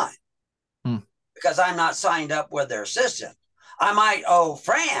government a dime because I'm not signed up with their system. I might owe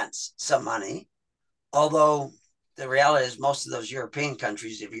France some money, although the reality is most of those European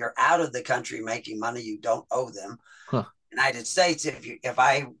countries, if you're out of the country making money, you don't owe them. United States, if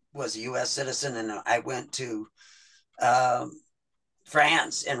I was a U.S. citizen and I went to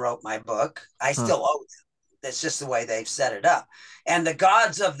France and wrote my book, I still owe them. That's just the way they've set it up. And the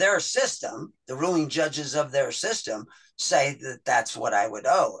gods of their system, the ruling judges of their system, say that that's what I would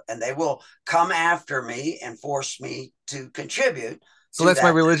owe. And they will come after me and force me to contribute. So that's my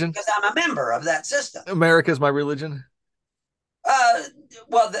religion? Because I'm a member of that system. America's my religion?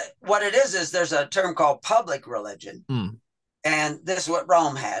 What it is there's a term called public religion. And this is what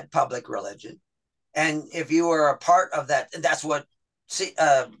Rome had, public religion. And if you were a part of that, that's what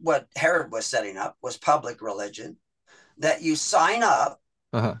Herod was setting up, was public religion, that you sign up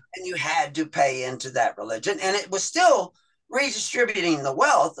and you had to pay into that religion. And it was still redistributing the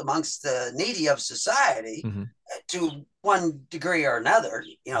wealth amongst the needy of society to one degree or another.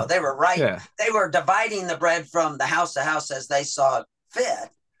 They were right. Yeah. They were dividing the bread from the house to house as they saw fit.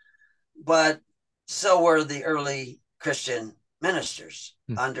 But so were the early Christian ministers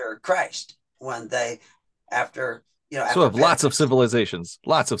under Christ when they, after lots of civilizations.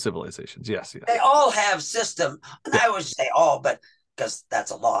 Yes. They all have system. And I would say all, but because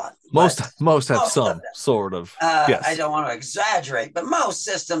that's a lot. Most have some sort of. Yes. I don't want to exaggerate, but most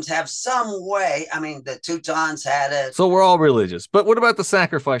systems have some way. I mean, the Teutons had it. So we're all religious. But what about the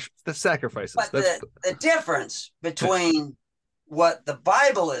sacrifices? But the difference between what the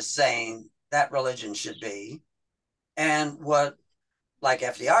Bible is saying that religion should be and what, like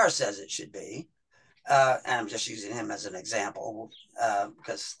FDR says it should be, and I'm just using him as an example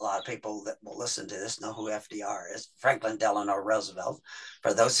because a lot of people that will listen to this know who FDR is, Franklin Delano Roosevelt,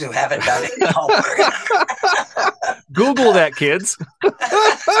 for those who haven't done it at home. Google that, kids.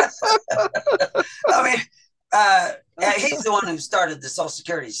 I mean, he's the one who started the Social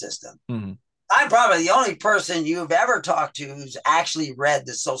Security system. I'm probably the only person you've ever talked to who's actually read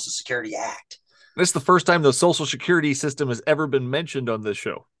the Social Security Act. This is the first time the Social Security system has ever been mentioned on this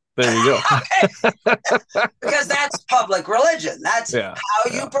show. There you go. Because that's public religion. That's how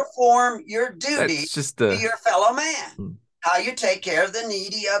you perform your duty to your fellow man, how you take care of the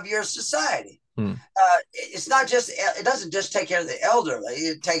needy of your society. It's not just, it doesn't just take care of the elderly.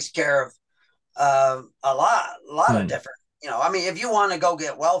 It takes care of a lot of different, I mean, if you want to go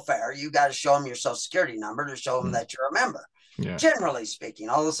get welfare, you got to show them your social security number to show them that you're a member. Generally speaking,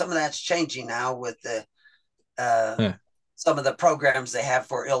 although some of that's changing now with the some of the programs they have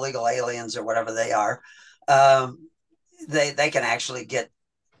for illegal aliens or whatever they are, they can actually get,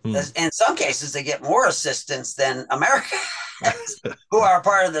 in some cases, they get more assistance than America who are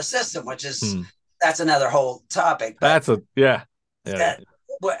part of the system, which is, that's another whole topic. But,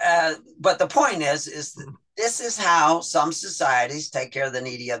 but the point is this is how some societies take care of the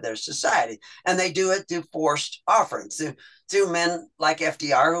needy of their society. And they do it through forced offerings, through men like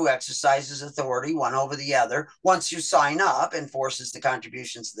FDR, who exercises authority one over the other once you sign up, and forces the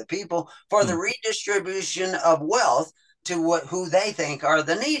contributions to the people for the redistribution of wealth to who they think are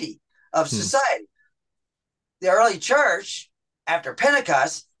the needy of society. The early church, after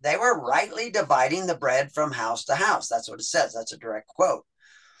Pentecost, they were rightly dividing the bread from house to house. That's what it says. That's a direct quote.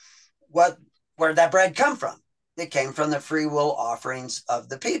 Where'd that bread come from? It came from the free will offerings of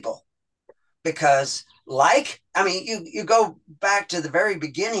the people. Because you go back to the very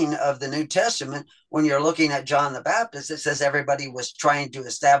beginning of the New Testament, when you're looking at John the Baptist, it says everybody was trying to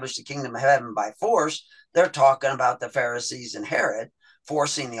establish the kingdom of heaven by force. They're talking about the Pharisees and Herod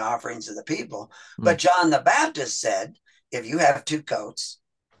forcing the offerings of the people. But John the Baptist said, if you have 2 coats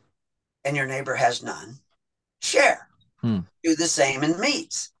and your neighbor has none, share. Do the same in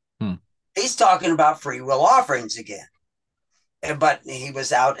meats. He's talking about free will offerings again. But he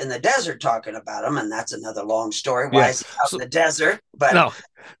was out in the desert talking about them, and that's another long story. Why is he out in the desert? But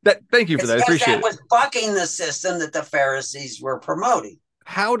thank you for that. I appreciate it. That was bucking the system that the Pharisees were promoting.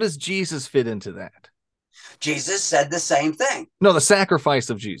 How does Jesus fit into that? Jesus said the same thing. No, the sacrifice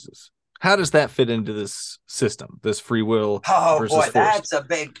of Jesus. How does that fit into this system, this free will versus force? That's a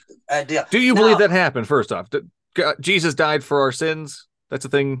big deal. Do you believe that happened, first off? Jesus died for our sins? That's a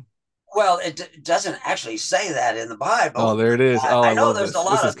thing? Well, it doesn't actually say that in the Bible. Oh, there it is. I know there's a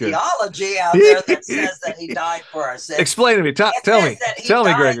lot of theology out there that says that he died for our sins. Explain to me. Tell me,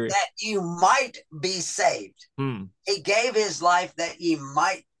 Gregory. That you might be saved. He gave his life that you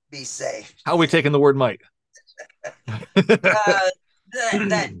might be saved. How are we taking the word might?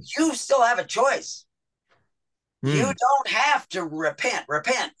 That you still have a choice. You don't have to repent.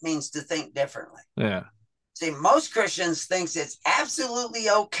 Repent means to think differently. Yeah. See, most Christians thinks it's absolutely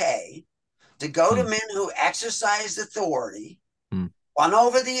okay to go to men who exercise authority, one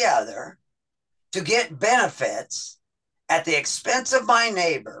over the other, to get benefits at the expense of my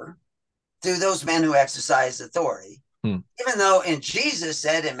neighbor through those men who exercise authority. Even though in Jesus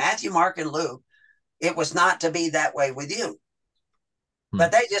said in Matthew, Mark, and Luke, it was not to be that way with you.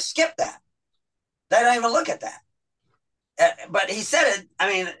 But they just skip that. They don't even look at that. But he said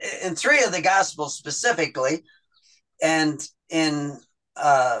it, in 3 of the Gospels specifically, and in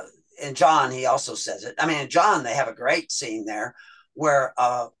John, he also says it. In John, they have a great scene there where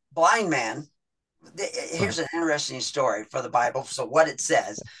a blind man, here's an interesting story for the Bible. So what it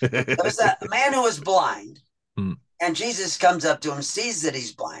says, there was a man who was blind, and Jesus comes up to him, sees that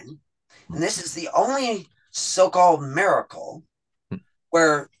he's blind. And this is the only so-called miracle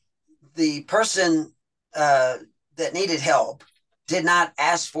where the person that needed help did not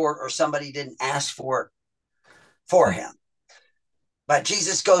ask for it, or somebody didn't ask for it for him. But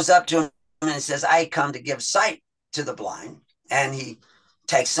Jesus goes up to him and says, I come to give sight to the blind. And he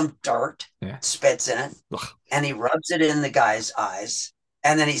takes some dirt, spits in it, and he rubs it in the guy's eyes.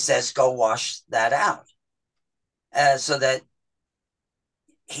 And then he says, go wash that out. So that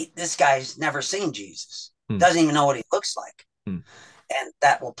this guy's never seen Jesus, doesn't even know what he looks like. And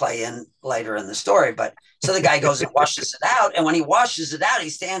that will play in later in the story. But so the guy goes and washes it out. And when he washes it out, he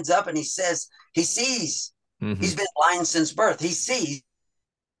stands up and he says, he sees. He's been blind since birth. He sees.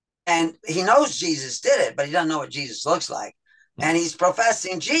 And he knows Jesus did it, but he doesn't know what Jesus looks like. And he's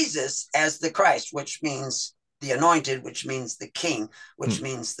professing Jesus as the Christ, which means the anointed, which means the king, which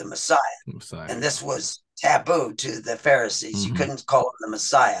means the Messiah. And this was taboo to the Pharisees. You couldn't call him the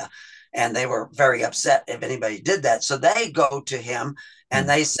Messiah. And they were very upset if anybody did that. So they go to him and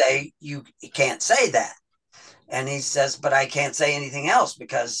they say, you can't say that. And he says, but I can't say anything else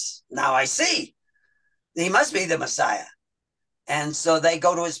because now I see. He must be the Messiah. And so they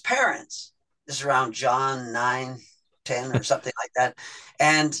go to his parents. This is around John 9:10 or something like that.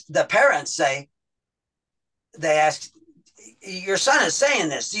 And the parents say, they ask, your son is saying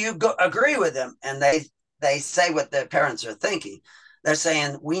this. Do you agree with him? And they say what the parents are thinking. They're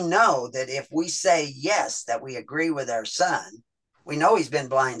saying, we know that if we say yes, that we agree with our son, we know he's been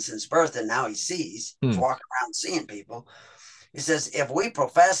blind since birth and now he sees, he's walking around seeing people. He says, if we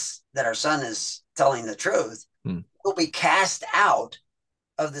profess that our son is telling the truth, we'll be cast out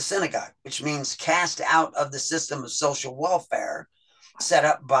of the synagogue, which means cast out of the system of social welfare set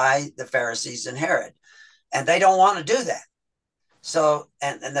up by the Pharisees and Herod. And they don't want to do that. So,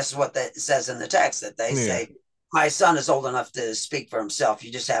 and this is what it says in the text, that they say, my son is old enough to speak for himself.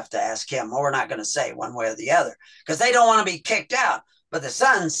 You just have to ask him. Or we're not going to say one way or the other, because they don't want to be kicked out. But the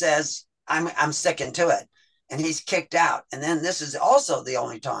son says, I'm sticking to it. And he's kicked out. And then this is also the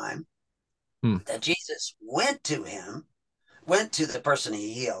only time that Jesus went to the person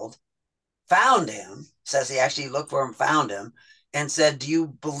he healed, found him, says he actually looked for him, found him, and said, do you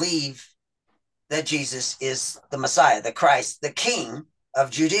believe that Jesus is the Messiah, the Christ, the King of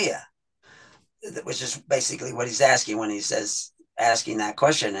Judea? Which is basically what he's asking when he says, asking that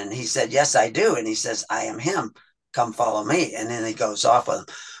question. And he said, yes, I do. And he says, I am him. Come follow me. And then he goes off with him.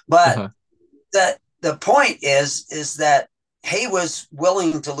 But the point is that he was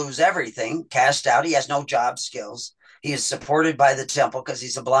willing to lose everything, cast out. He has no job skills. He is supported by the temple because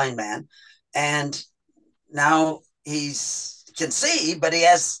he's a blind man. And now can see, but he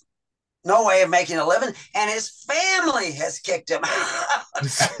has no way of making a living, and his family has kicked him out.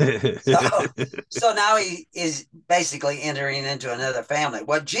 so now he is basically entering into another family.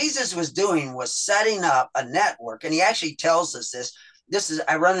 What Jesus was doing was setting up a network, and he actually tells us this.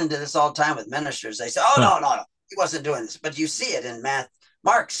 I run into this all the time with ministers. They say, no, he wasn't doing this. But you see it in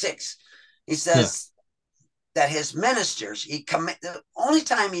Mark 6. He says that his ministers, the only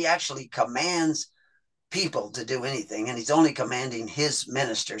time he actually commands people to do anything, and he's only commanding his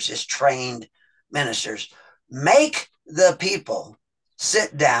ministers, his trained ministers, make the people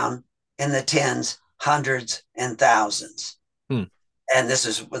sit down in the tens, hundreds, and thousands. And this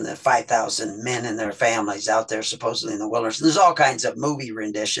is when the 5,000 men and their families out there supposedly in the wilderness. There's all kinds of movie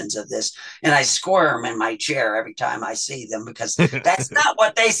renditions of this, and I squirm in my chair every time I see them, because that's not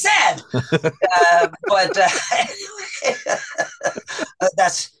what they said. But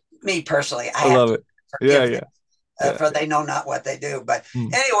that's me personally. I love it. For they know not what they do. But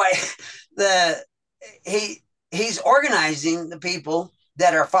anyway, he's organizing the people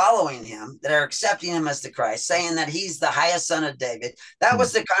that are following him, that are accepting him as the Christ, saying that he's the highest son of David. That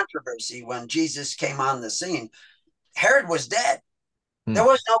was the controversy when Jesus came on the scene. Herod was dead. There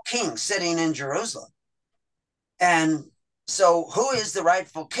was no king sitting in Jerusalem. And so who is the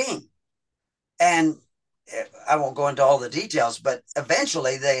rightful king? And I won't go into all the details, but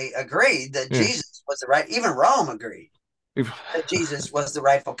eventually they agreed that Jesus was the right, even Rome agreed that Jesus was the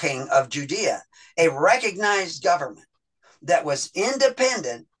rightful king of Judea, a recognized government that was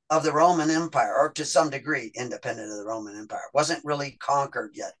independent of the Roman Empire, or to some degree independent of the Roman Empire. Wasn't really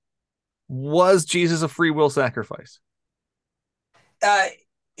conquered yet. Was Jesus a free will sacrifice?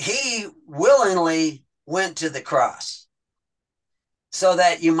 He willingly went to the cross so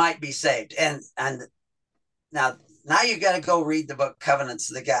that you might be saved. And now you got to go read the book Covenants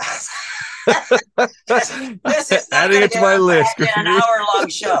of the Gods. this is adding it to my list. An hour-long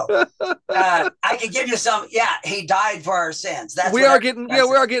show. I could give you some. Yeah, he died for our sins. We are getting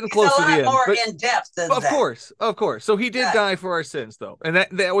close to the end. More in depth than that. Of course. So he did die for our sins, though, and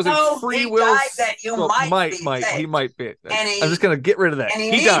that was a free will. Died that you might be. He might be. I'm just gonna get rid of that. And he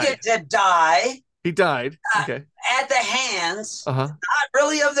needed to die. He died. Okay. At the hands, not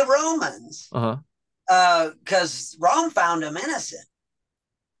really of the Romans. Because Rome found him innocent.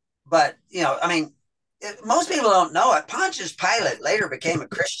 But, most people don't know it. Pontius Pilate later became a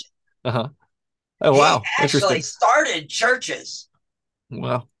Christian. Oh, wow. He actually started churches.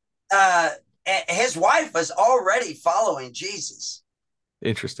 Wow. His wife was already following Jesus.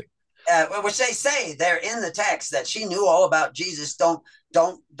 Interesting. Which they say there in the text that she knew all about Jesus. Don't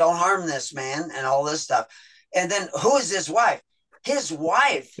harm this man and all this stuff. And then who is his wife? His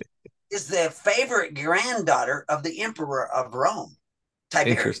wife is the favorite granddaughter of the emperor of Rome,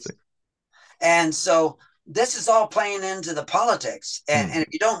 Tiberius. Interesting. And so this is all playing into the politics. And if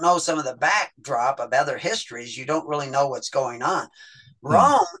you don't know some of the backdrop of other histories, you don't really know what's going on.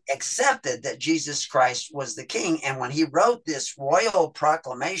 Rome accepted that Jesus Christ was the king. And when he wrote this royal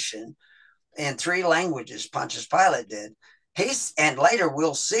proclamation in 3 languages, Pontius Pilate did, and later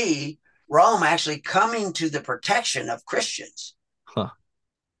we'll see Rome actually coming to the protection of Christians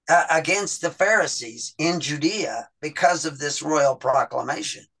against the Pharisees in Judea because of this royal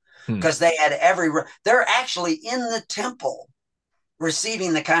proclamation. Because they had they're actually in the temple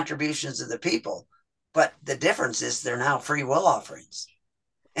receiving the contributions of the people. But the difference is they're now free will offerings.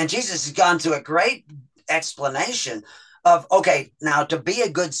 And Jesus has gone to a great explanation of, okay, now to be a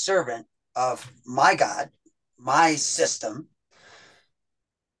good servant of my God, my system,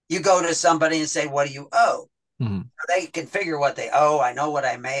 you go to somebody and say, what do you owe? Mm-hmm. They can figure what they owe. I know what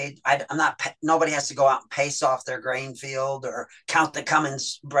I made. I'm not, nobody has to go out and pace off their grain field or count the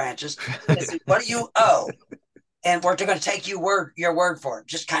Cummins branches. Say, what do you owe? And we're going to take your word for it.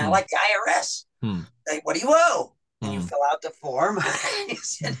 Just kind of like the IRS. Say, what do you owe? And you fill out the form.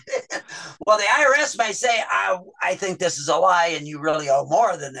 Well, the IRS may say, I think this is a lie and you really owe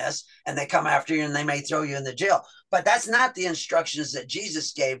more than this. And they come after you and they may throw you in the jail. But that's not the instructions that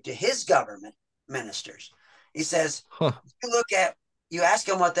Jesus gave to his government ministers. He says, you ask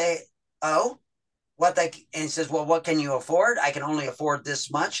them what they owe, and he says, well, what can you afford? I can only afford this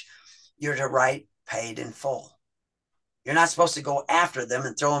much. You're to write paid in full. You're not supposed to go after them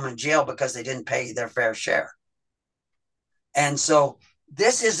and throw them in jail because they didn't pay their fair share. And so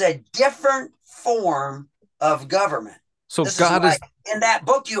this is a different form of government. So God is in that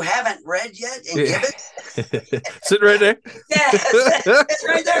book you haven't read yet in Gibbons. Sitting right there. Yeah, it's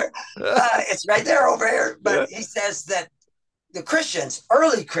right there. It's right there over here. But he says that the Christians,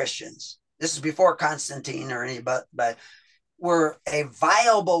 early Christians, this is before Constantine or anybody, but were a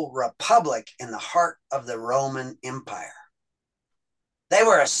viable republic in the heart of the Roman Empire. They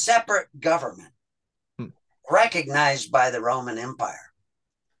were a separate government recognized by the Roman Empire.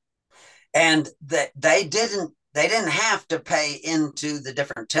 And that they didn't have to pay into the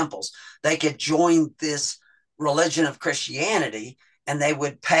different temples. They could join this religion of Christianity and they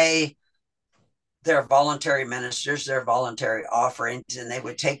would pay their voluntary ministers, their voluntary offerings, and they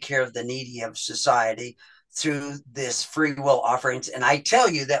would take care of the needy of society through this free will offerings. And I tell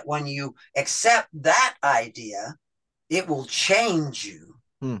you that when you accept that idea, it will change you.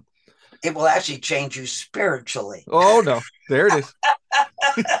 It will actually change you spiritually. Oh, no. There it is.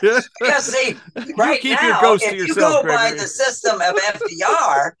 Because see, right now, if you go by the system of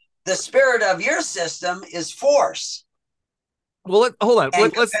FDR, the spirit of your system is force. Well, hold on.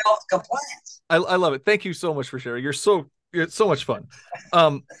 Let's compliance. I love it. Thank you so much for sharing. It's so much fun.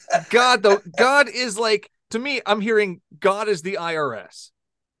 God is like, to me, I'm hearing God is the IRS.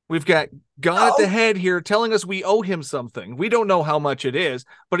 We've got God at the head here telling us we owe him something. We don't know how much it is,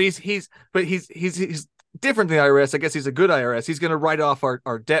 but he's different than the IRS. I guess he's a good IRS. He's going to write off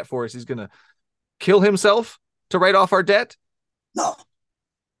our debt for us. He's going to kill himself to write off our debt. No.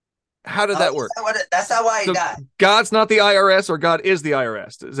 How did that work? That's not why he died. God's not the IRS, or God is the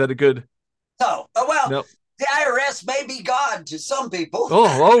IRS. Is that a good? No. Well, nope. The IRS may be God to some people.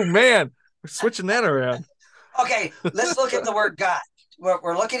 Oh man, we're switching that around. Okay, let's look at the word God.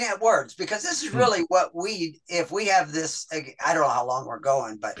 We're looking at words because this is really what if we have this, I don't know how long we're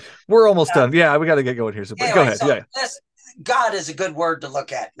going, but we're almost done. Yeah, we got to get going here. So anyway, go ahead. So God is a good word to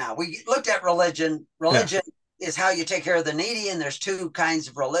look at. Now we looked at religion. Religion is how you take care of the needy. And there's two kinds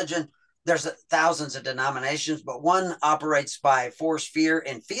of religion. There's thousands of denominations, but one operates by force, fear,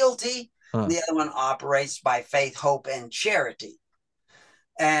 and fealty. The other one operates by faith, hope, and charity.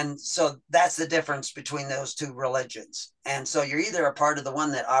 And so that's the difference between those two religions. And so you're either a part of the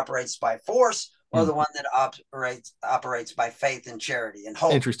one that operates by force or the one that operates by faith and charity and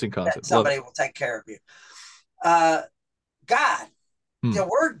hope. Interesting concept. That somebody will take care of you. God. The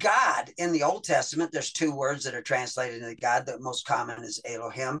word God in the Old Testament, there's two words that are translated into God. The most common is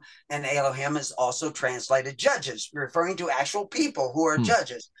Elohim, and Elohim is also translated judges, referring to actual people who are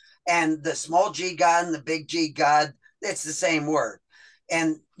judges. And the small g God and the big G God, it's the same word.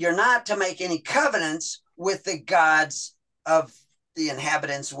 And you're not to make any covenants with the gods of the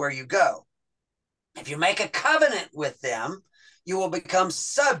inhabitants where you go. If you make a covenant with them, you will become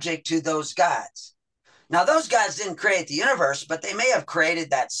subject to those gods. Now, those gods didn't create the universe, but they may have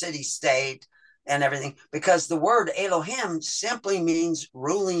created that city-state and everything, because the word Elohim simply means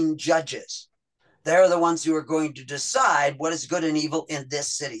ruling judges. They're the ones who are going to decide what is good and evil in this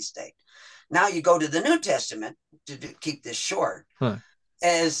city-state. Now you go to the New Testament, to keep this short,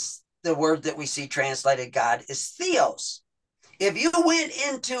 as the word that we see translated God is theos. If you went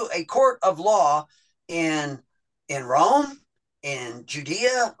into a court of law in Rome, in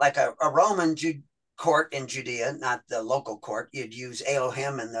Judea, like a Roman court in Judea, not the local court, you'd use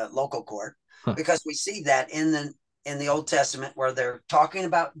Elohim in the local court, because we see that in the Old Testament where they're talking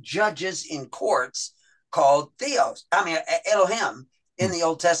about judges in courts called Elohim in the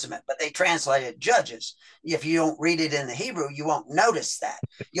Old Testament, but they translated judges. If you don't read it in the Hebrew, you won't notice that.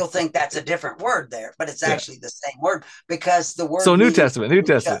 You'll think that's a different word there, but it's actually the same word, because the word. So New Testament.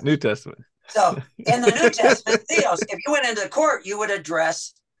 So in the New Testament, theos, if you went into the court, you would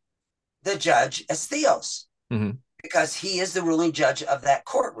address the judge as theos, because he is the ruling judge of that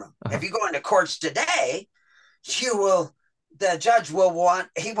courtroom. If you go into courts today, the judge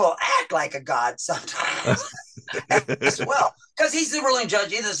he will act like a god sometimes as well, because he's the ruling judge.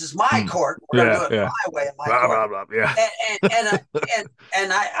 This is my court. We're going to do it my way in my blah, court. blah, blah, yeah.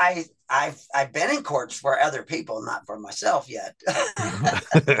 I've been in courts for other people, not for myself yet.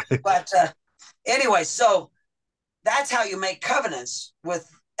 But anyway, so that's how you make covenants with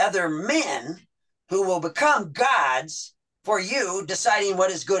other men who will become gods for you, deciding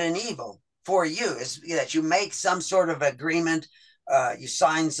what is good and evil for you, is that you make some sort of agreement, you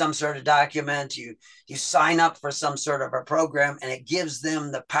sign some sort of document, you sign up for some sort of a program, and it gives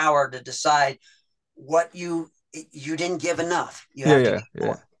them the power to decide what you didn't give enough. You have to give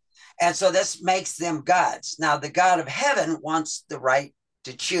more. And so this makes them gods. Now, the God of heaven wants the right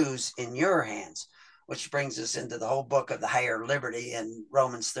to choose in your hands, which brings us into the whole book of the higher liberty in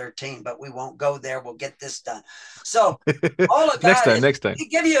Romans 13, but we won't go there. We'll get this done. So all of God next time.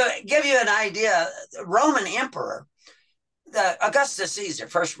 Give you an idea. The Roman emperor, the Augustus Caesar,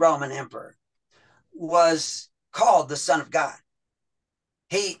 first Roman emperor, was called the Son of God.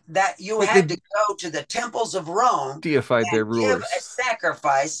 You had to go to the temples of Rome, deified their rulers, give a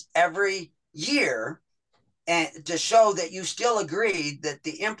sacrifice every year, and to show that you still agreed that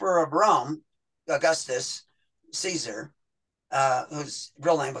the emperor of Rome, Augustus Caesar, whose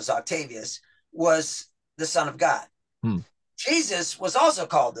real name was Octavius, was the Son of God. Jesus was also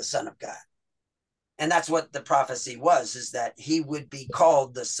called the Son of God. And that's what the prophecy was, is that he would be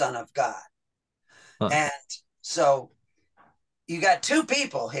called the Son of God. And so you got two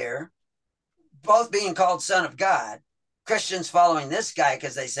people here, both being called Son of God. Christians following this guy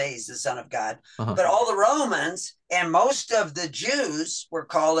because they say he's the Son of God. But all the Romans and most of the Jews were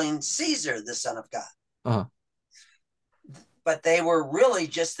calling Caesar the Son of God. But they were really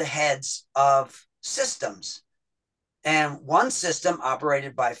just the heads of systems. And one system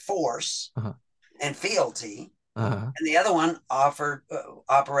operated by force and fealty, and the other one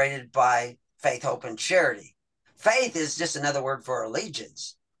operated by faith, hope, and charity. Faith is just another word for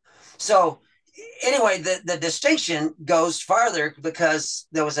allegiance. So anyway, the distinction goes farther because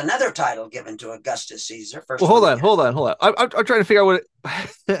there was another title given to Augustus Caesar. Well, hold on. I'm trying to figure out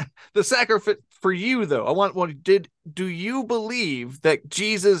what the sacrifice for you, though. I want do you believe that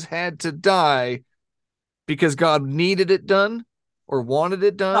Jesus had to die because God needed it done, or wanted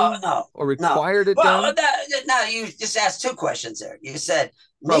it done, or required it done? No, you just asked two questions there. You said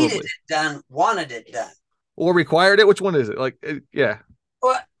needed it done, wanted it done, or required it. Which one is it? Like, yeah.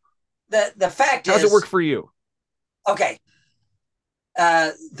 Well, the fact is, how does it work for you? Okay.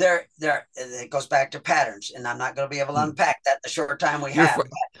 It goes back to patterns, and I'm not going to be able to unpack that in the short time we have.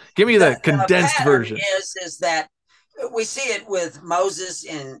 Give me the condensed version. Is that we see it with Moses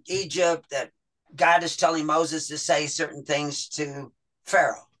in Egypt, that God is telling Moses to say certain things to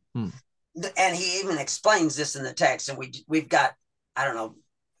Pharaoh. And he even explains this in the text. And we've got, I don't know,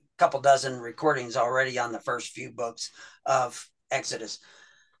 a couple dozen recordings already on the first few books of Exodus,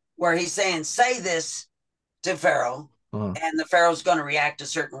 where he's saying, say this to Pharaoh, and the Pharaoh's going to react a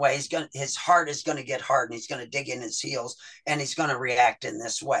certain way. His heart is going to get hard, and he's going to dig in his heels, and he's going to react in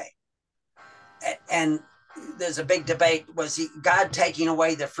this way. And there's a big debate. Was God taking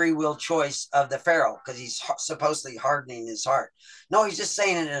away the free will choice of the Pharaoh because he's supposedly hardening his heart? No, he's just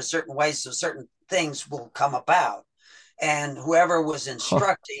saying it in a certain way so certain things will come about. And whoever was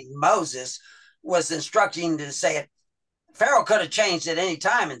instructing Moses was instructing to say it. Pharaoh could have changed at any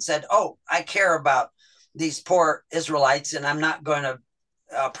time and said, oh, I care about these poor Israelites, and I'm not going to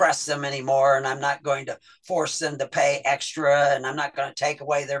oppress them anymore, and I'm not going to force them to pay extra, and I'm not going to take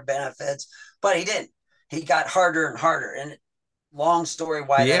away their benefits. But he didn't. He got harder and harder. And long story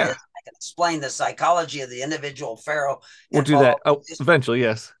why that is, I can explain the psychology of the individual Pharaoh. We'll do that eventually,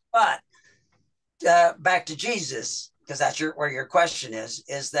 yes. But back to Jesus, because that's where your question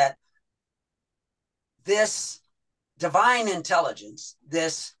is that this divine intelligence,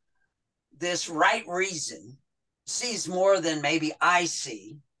 this right reason, sees more than maybe I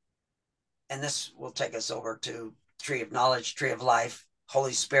see. And this will take us over to tree of knowledge, tree of life,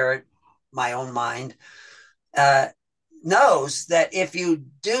 Holy Spirit, my own mind, knows that if you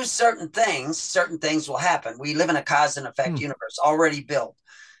do certain things will happen. We live in a cause and effect universe already built.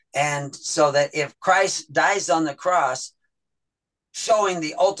 And so that if Christ dies on the cross, showing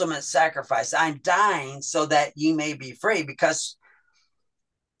the ultimate sacrifice, I'm dying so that ye may be free, because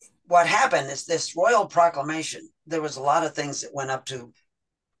what happened is this royal proclamation. There was a lot of things that went up to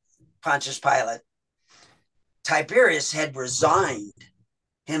Pontius Pilate. Tiberius had resigned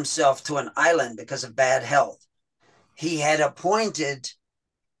himself to an island because of bad health. He had appointed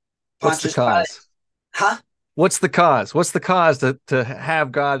Pontius Pilate. What's the cause? What's the cause to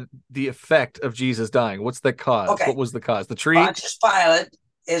have God the effect of Jesus dying? What's the cause? Okay. What was the cause? The tree? Pontius Pilate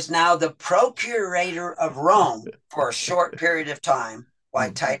is now the procurator of Rome for a short period of time,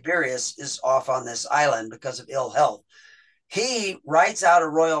 while Tiberius is off on this island because of ill health. He writes out a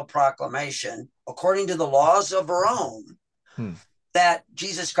royal proclamation according to the laws of Rome that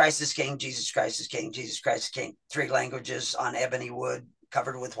Jesus Christ is king, Jesus Christ is king, Jesus Christ is king. 3 languages on ebony wood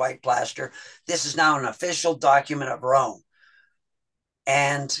covered with white plaster. This is now an official document of Rome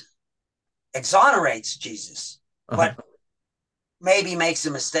and exonerates Jesus, but maybe makes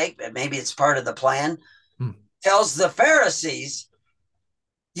a mistake, but maybe it's part of the plan. Tells the Pharisees,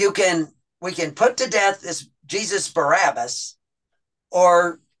 we can put to death this Jesus Barabbas,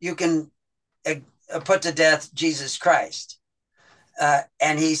 or you can put to death Jesus Christ.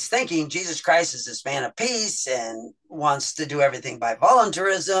 And he's thinking Jesus Christ is this man of peace and wants to do everything by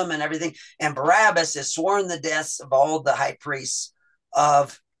voluntarism and everything. And Barabbas has sworn the deaths of all the high priests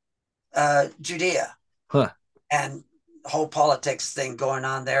of Judea. And whole politics thing going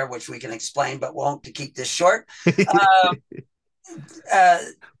on there, which we can explain, but won't to keep this short.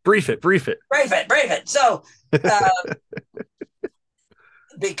 Brief it. So,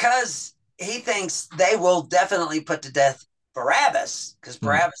 because he thinks they will definitely put to death Barabbas, because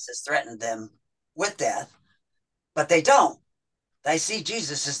Barabbas has threatened them with death, but they don't. They see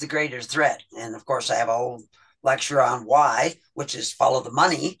Jesus as the greater threat. And of course, I have a whole lecture on why, which is follow the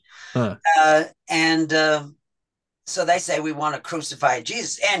money. So they say we want to crucify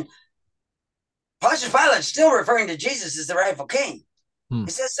Jesus. And Pontius Pilate is still referring to Jesus as the rightful king. He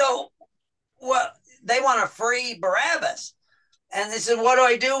says, so what? They want to free Barabbas. And they said, what do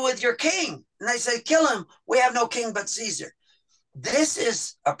I do with your king? And they said, kill him. We have no king but Caesar. This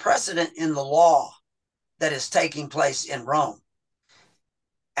is a precedent in the law that is taking place in Rome.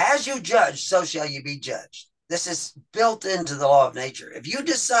 As you judge, so shall you be judged. This is built into the law of nature. If you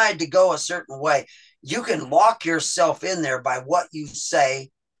decide to go a certain way, you can lock yourself in there by what you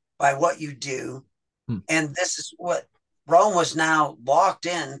say, by what you do. And this is what Rome was now locked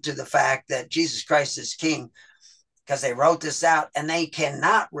into, the fact that Jesus Christ is king, because they wrote this out and they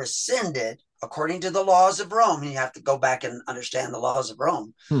cannot rescind it according to the laws of Rome. And you have to go back and understand the laws of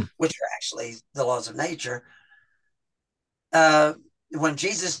Rome, which are actually the laws of nature. When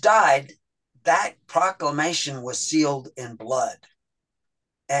Jesus died, that proclamation was sealed in blood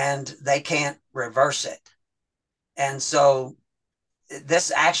and they can't reverse it. And so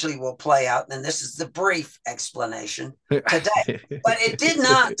this actually will play out, and this is the brief explanation today. But it did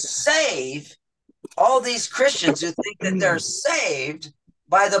not save all these Christians who think that they're saved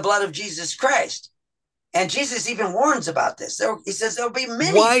by the blood of Jesus Christ. And Jesus even warns about this. He says there'll be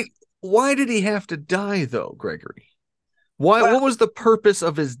many. Why did he have to die, though, Gregory? What was the purpose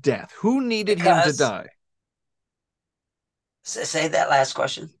of his death? Who needed him to die? Say that last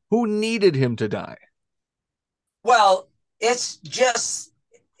question. Who needed him to die? Well, it's just,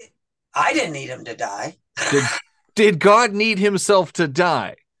 I didn't need him to die. Did God need himself to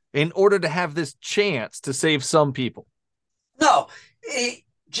die in order to have this chance to save some people? No,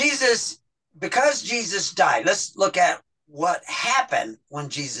 because Jesus died. Let's look at what happened when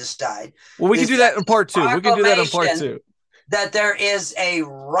Jesus died. Well, we can do that in part 2. We can do that in part 2. That there is a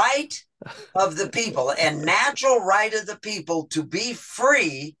right of the people, a natural right of the people to be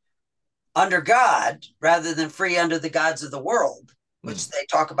free under God rather than free under the gods of the world, which they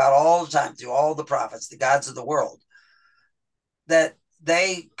talk about all the time through all the prophets, the gods of the world, that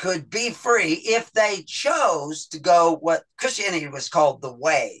they could be free if they chose to go what Christianity was called the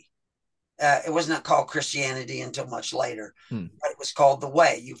way. It was not called Christianity until much later, but it was called the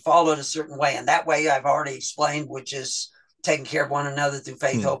way. You followed a certain way, and that way I've already explained, which is taking care of one another through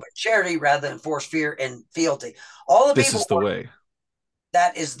faith, hope, and charity rather than force, fear, and fealty. All the this people is the way.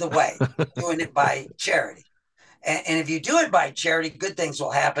 That is the way, doing it by charity. And if you do it by charity, good things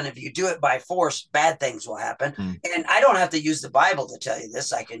will happen. If you do it by force, bad things will happen. And I don't have to use the Bible to tell you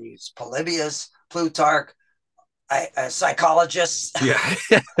this. I can use Polybius, Plutarch, psychologists. Yeah.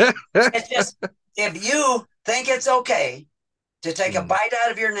 It's just, if you think it's okay to take a bite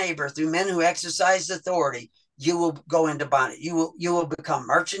out of your neighbor through men who exercise authority, you will go into bondage. You will become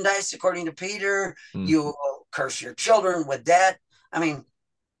merchandise, according to Peter. You will curse your children with debt. I mean,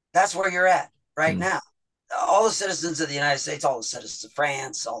 that's where you're at right now. All the citizens of the United States, all the citizens of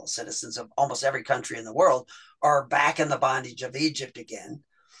France, all the citizens of almost every country in the world are back in the bondage of Egypt again.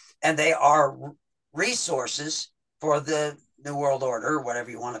 And they are resources for the New World Order,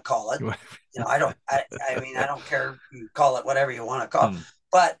 whatever you want to call it. I don't care if you call it whatever you want to call it,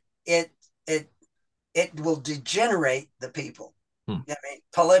 but it will degenerate the people. I mean,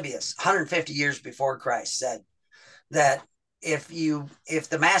 Polybius, 150 years before Christ, said that if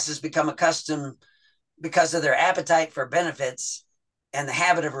the masses become accustomed, because of their appetite for benefits and the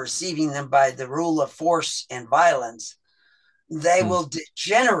habit of receiving them by the rule of force and violence, they will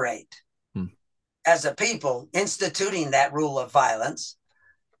degenerate as a people, instituting that rule of violence,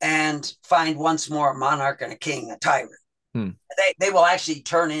 and find once more a monarch and a king, a tyrant. They will actually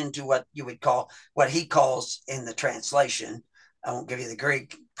turn into what you would call, what he calls in the translation, I won't give you the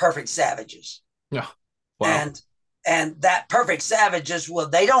Greek, perfect savages. Yeah. Wow. And that perfect savages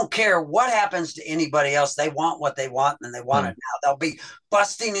they don't care what happens to anybody else. They want what they want, and they want it now. They'll be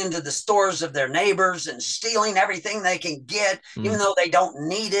busting into the stores of their neighbors and stealing everything they can get, even though they don't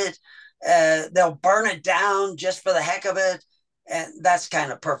need it. They'll burn it down just for the heck of it. And that's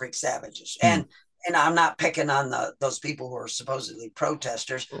kind of perfect savages. And I'm not picking on those people who are supposedly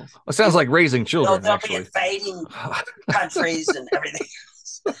protesters. Well, it sounds like raising children, they'll actually. be invading countries and everything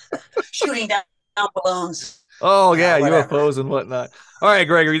else. Shooting down balloons. Oh, yeah, UFOs and whatnot. All right,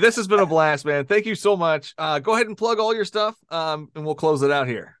 Gregory, this has been a blast, man. Thank you so much. Go ahead and plug all your stuff, and we'll close it out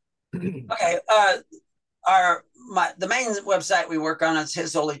here. Okay. The main website we work on is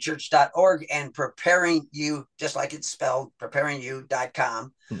hisholychurch.org and preparing you, just like it's spelled,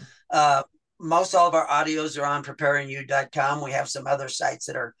 preparingyou.com. Most all of our audios are on preparingyou.com. We have some other sites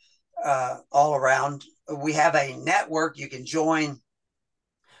that are all around. We have a network you can join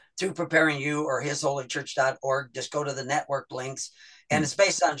through Preparing You or hisholychurch.org. Just go to the network links, and it's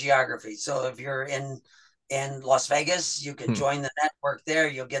based on geography. So if you're in Las Vegas, you can join the network there.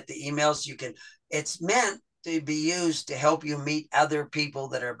 You'll get the emails. It's meant to be used to help you meet other people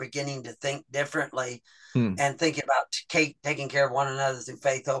that are beginning to think differently and thinking about taking care of one another through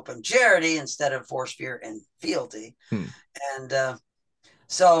faith, hope, and charity instead of force, fear, and fealty. And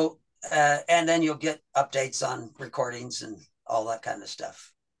and then you'll get updates on recordings and all that kind of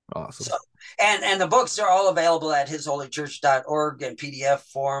stuff. Awesome. So, and the books are all available at hisholychurch.org in PDF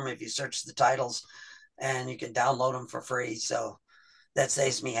form if you search the titles, and you can download them for free. So that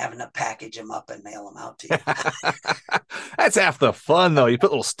saves me having to package them up and mail them out to you. That's half the fun, though. You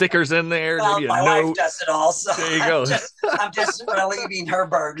put little stickers in there. Well, maybe my wife does it all, so there you go. I'm just relieving her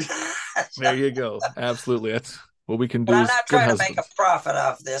burden. There you go. Absolutely. That's what we can do. But I'm not trying to make a profit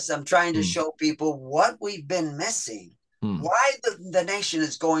off this. I'm trying to show people what we've been missing. Why the nation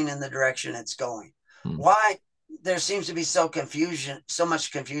is going in the direction it's going. Why there seems to be so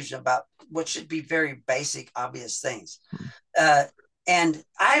much confusion about what should be very basic, obvious things. And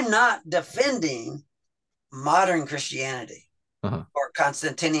I'm not defending modern Christianity or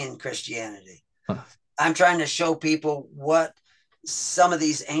Constantinian Christianity. I'm trying to show people what some of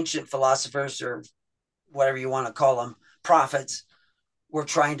these ancient philosophers, or whatever you want to call them, prophets, were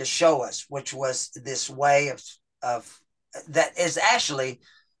trying to show us, which was this way of that is actually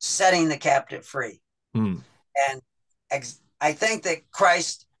setting the captive free. And I think that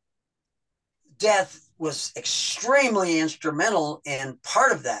Christ's death was extremely instrumental in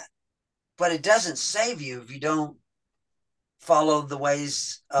part of that, but it doesn't save you if you don't follow the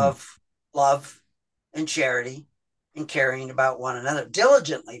ways of love and charity and caring about one another.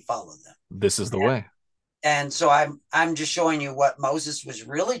 Diligently follow them. This is the way. And so I'm just showing you what Moses was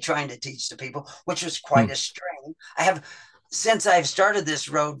really trying to teach the people, which was quite a strain. Since I've started this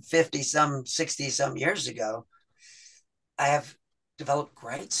road 60 some years ago, I have developed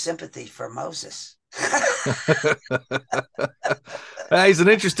great sympathy for Moses. He's an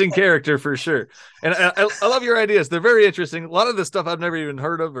interesting character for sure. And I love your ideas. They're very interesting. A lot of the stuff I've never even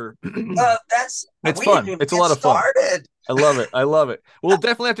heard of, or it's fun. It's a lot of fun. I love it. I love it. We'll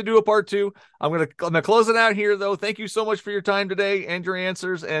definitely have to do a part 2. I'm gonna close it out here, though. Thank you so much for your time today and your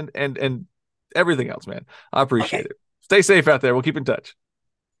answers and everything else, man. I appreciate it. Stay safe out there. We'll keep in touch.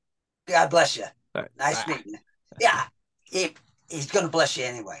 God bless you. Right. Nice meeting you. Yeah, he's going to bless you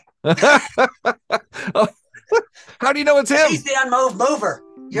anyway. Oh, how do you know it's him? He's the unmoved mover.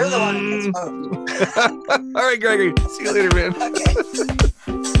 You're the one that gets moved. All right, Gregory. See you later, man. Okay.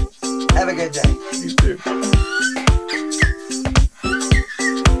 Have a good day. You too.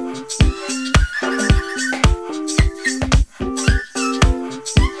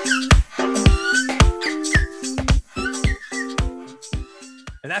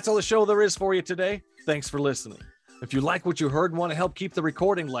 And that's all the show there is for you today. Thanks for listening. If you like what you heard and want to help keep the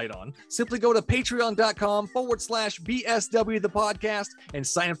recording light on, simply go to patreon.com/BSW the podcast and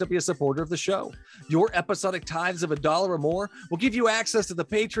sign up to be a supporter of the show. Your episodic tithes of $1 or more will give you access to the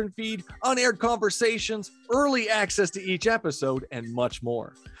patron feed, unaired conversations, early access to each episode, and much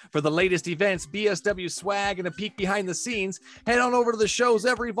more. For the latest events, BSW swag, and a peek behind the scenes, head on over to the show's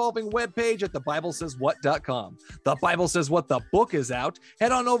ever-evolving webpage at thebiblesayswhat.com. The Bible Says What the book is out.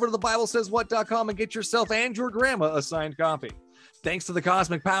 Head on over to thebiblesayswhat.com and get yourself and your grandma a signed copy. Thanks to the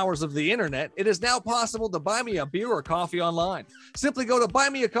cosmic powers of the internet, it is now possible to buy me a beer or coffee online. Simply go to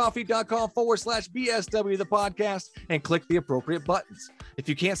buymeacoffee.com/BSW the podcast and click the appropriate buttons. If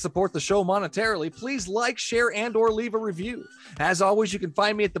you can't support the show monetarily, please like, share, and or leave a review. As always, you can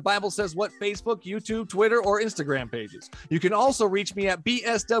find me at the Bible Says What Facebook, YouTube, Twitter, or Instagram pages. You can also reach me at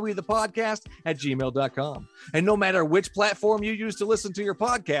bswthepodcast@gmail.com. And no matter which platform you use to listen to your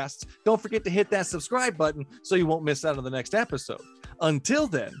podcasts, don't forget to hit that subscribe button so you won't miss out on the next episode. Until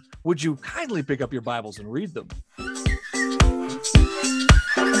then, would you kindly pick up your Bibles and read them?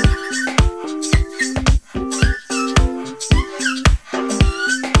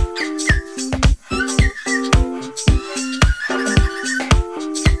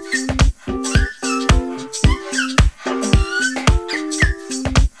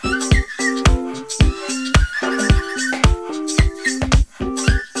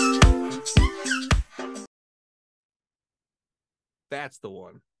 That's the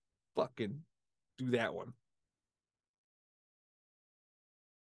one. Fucking do that one.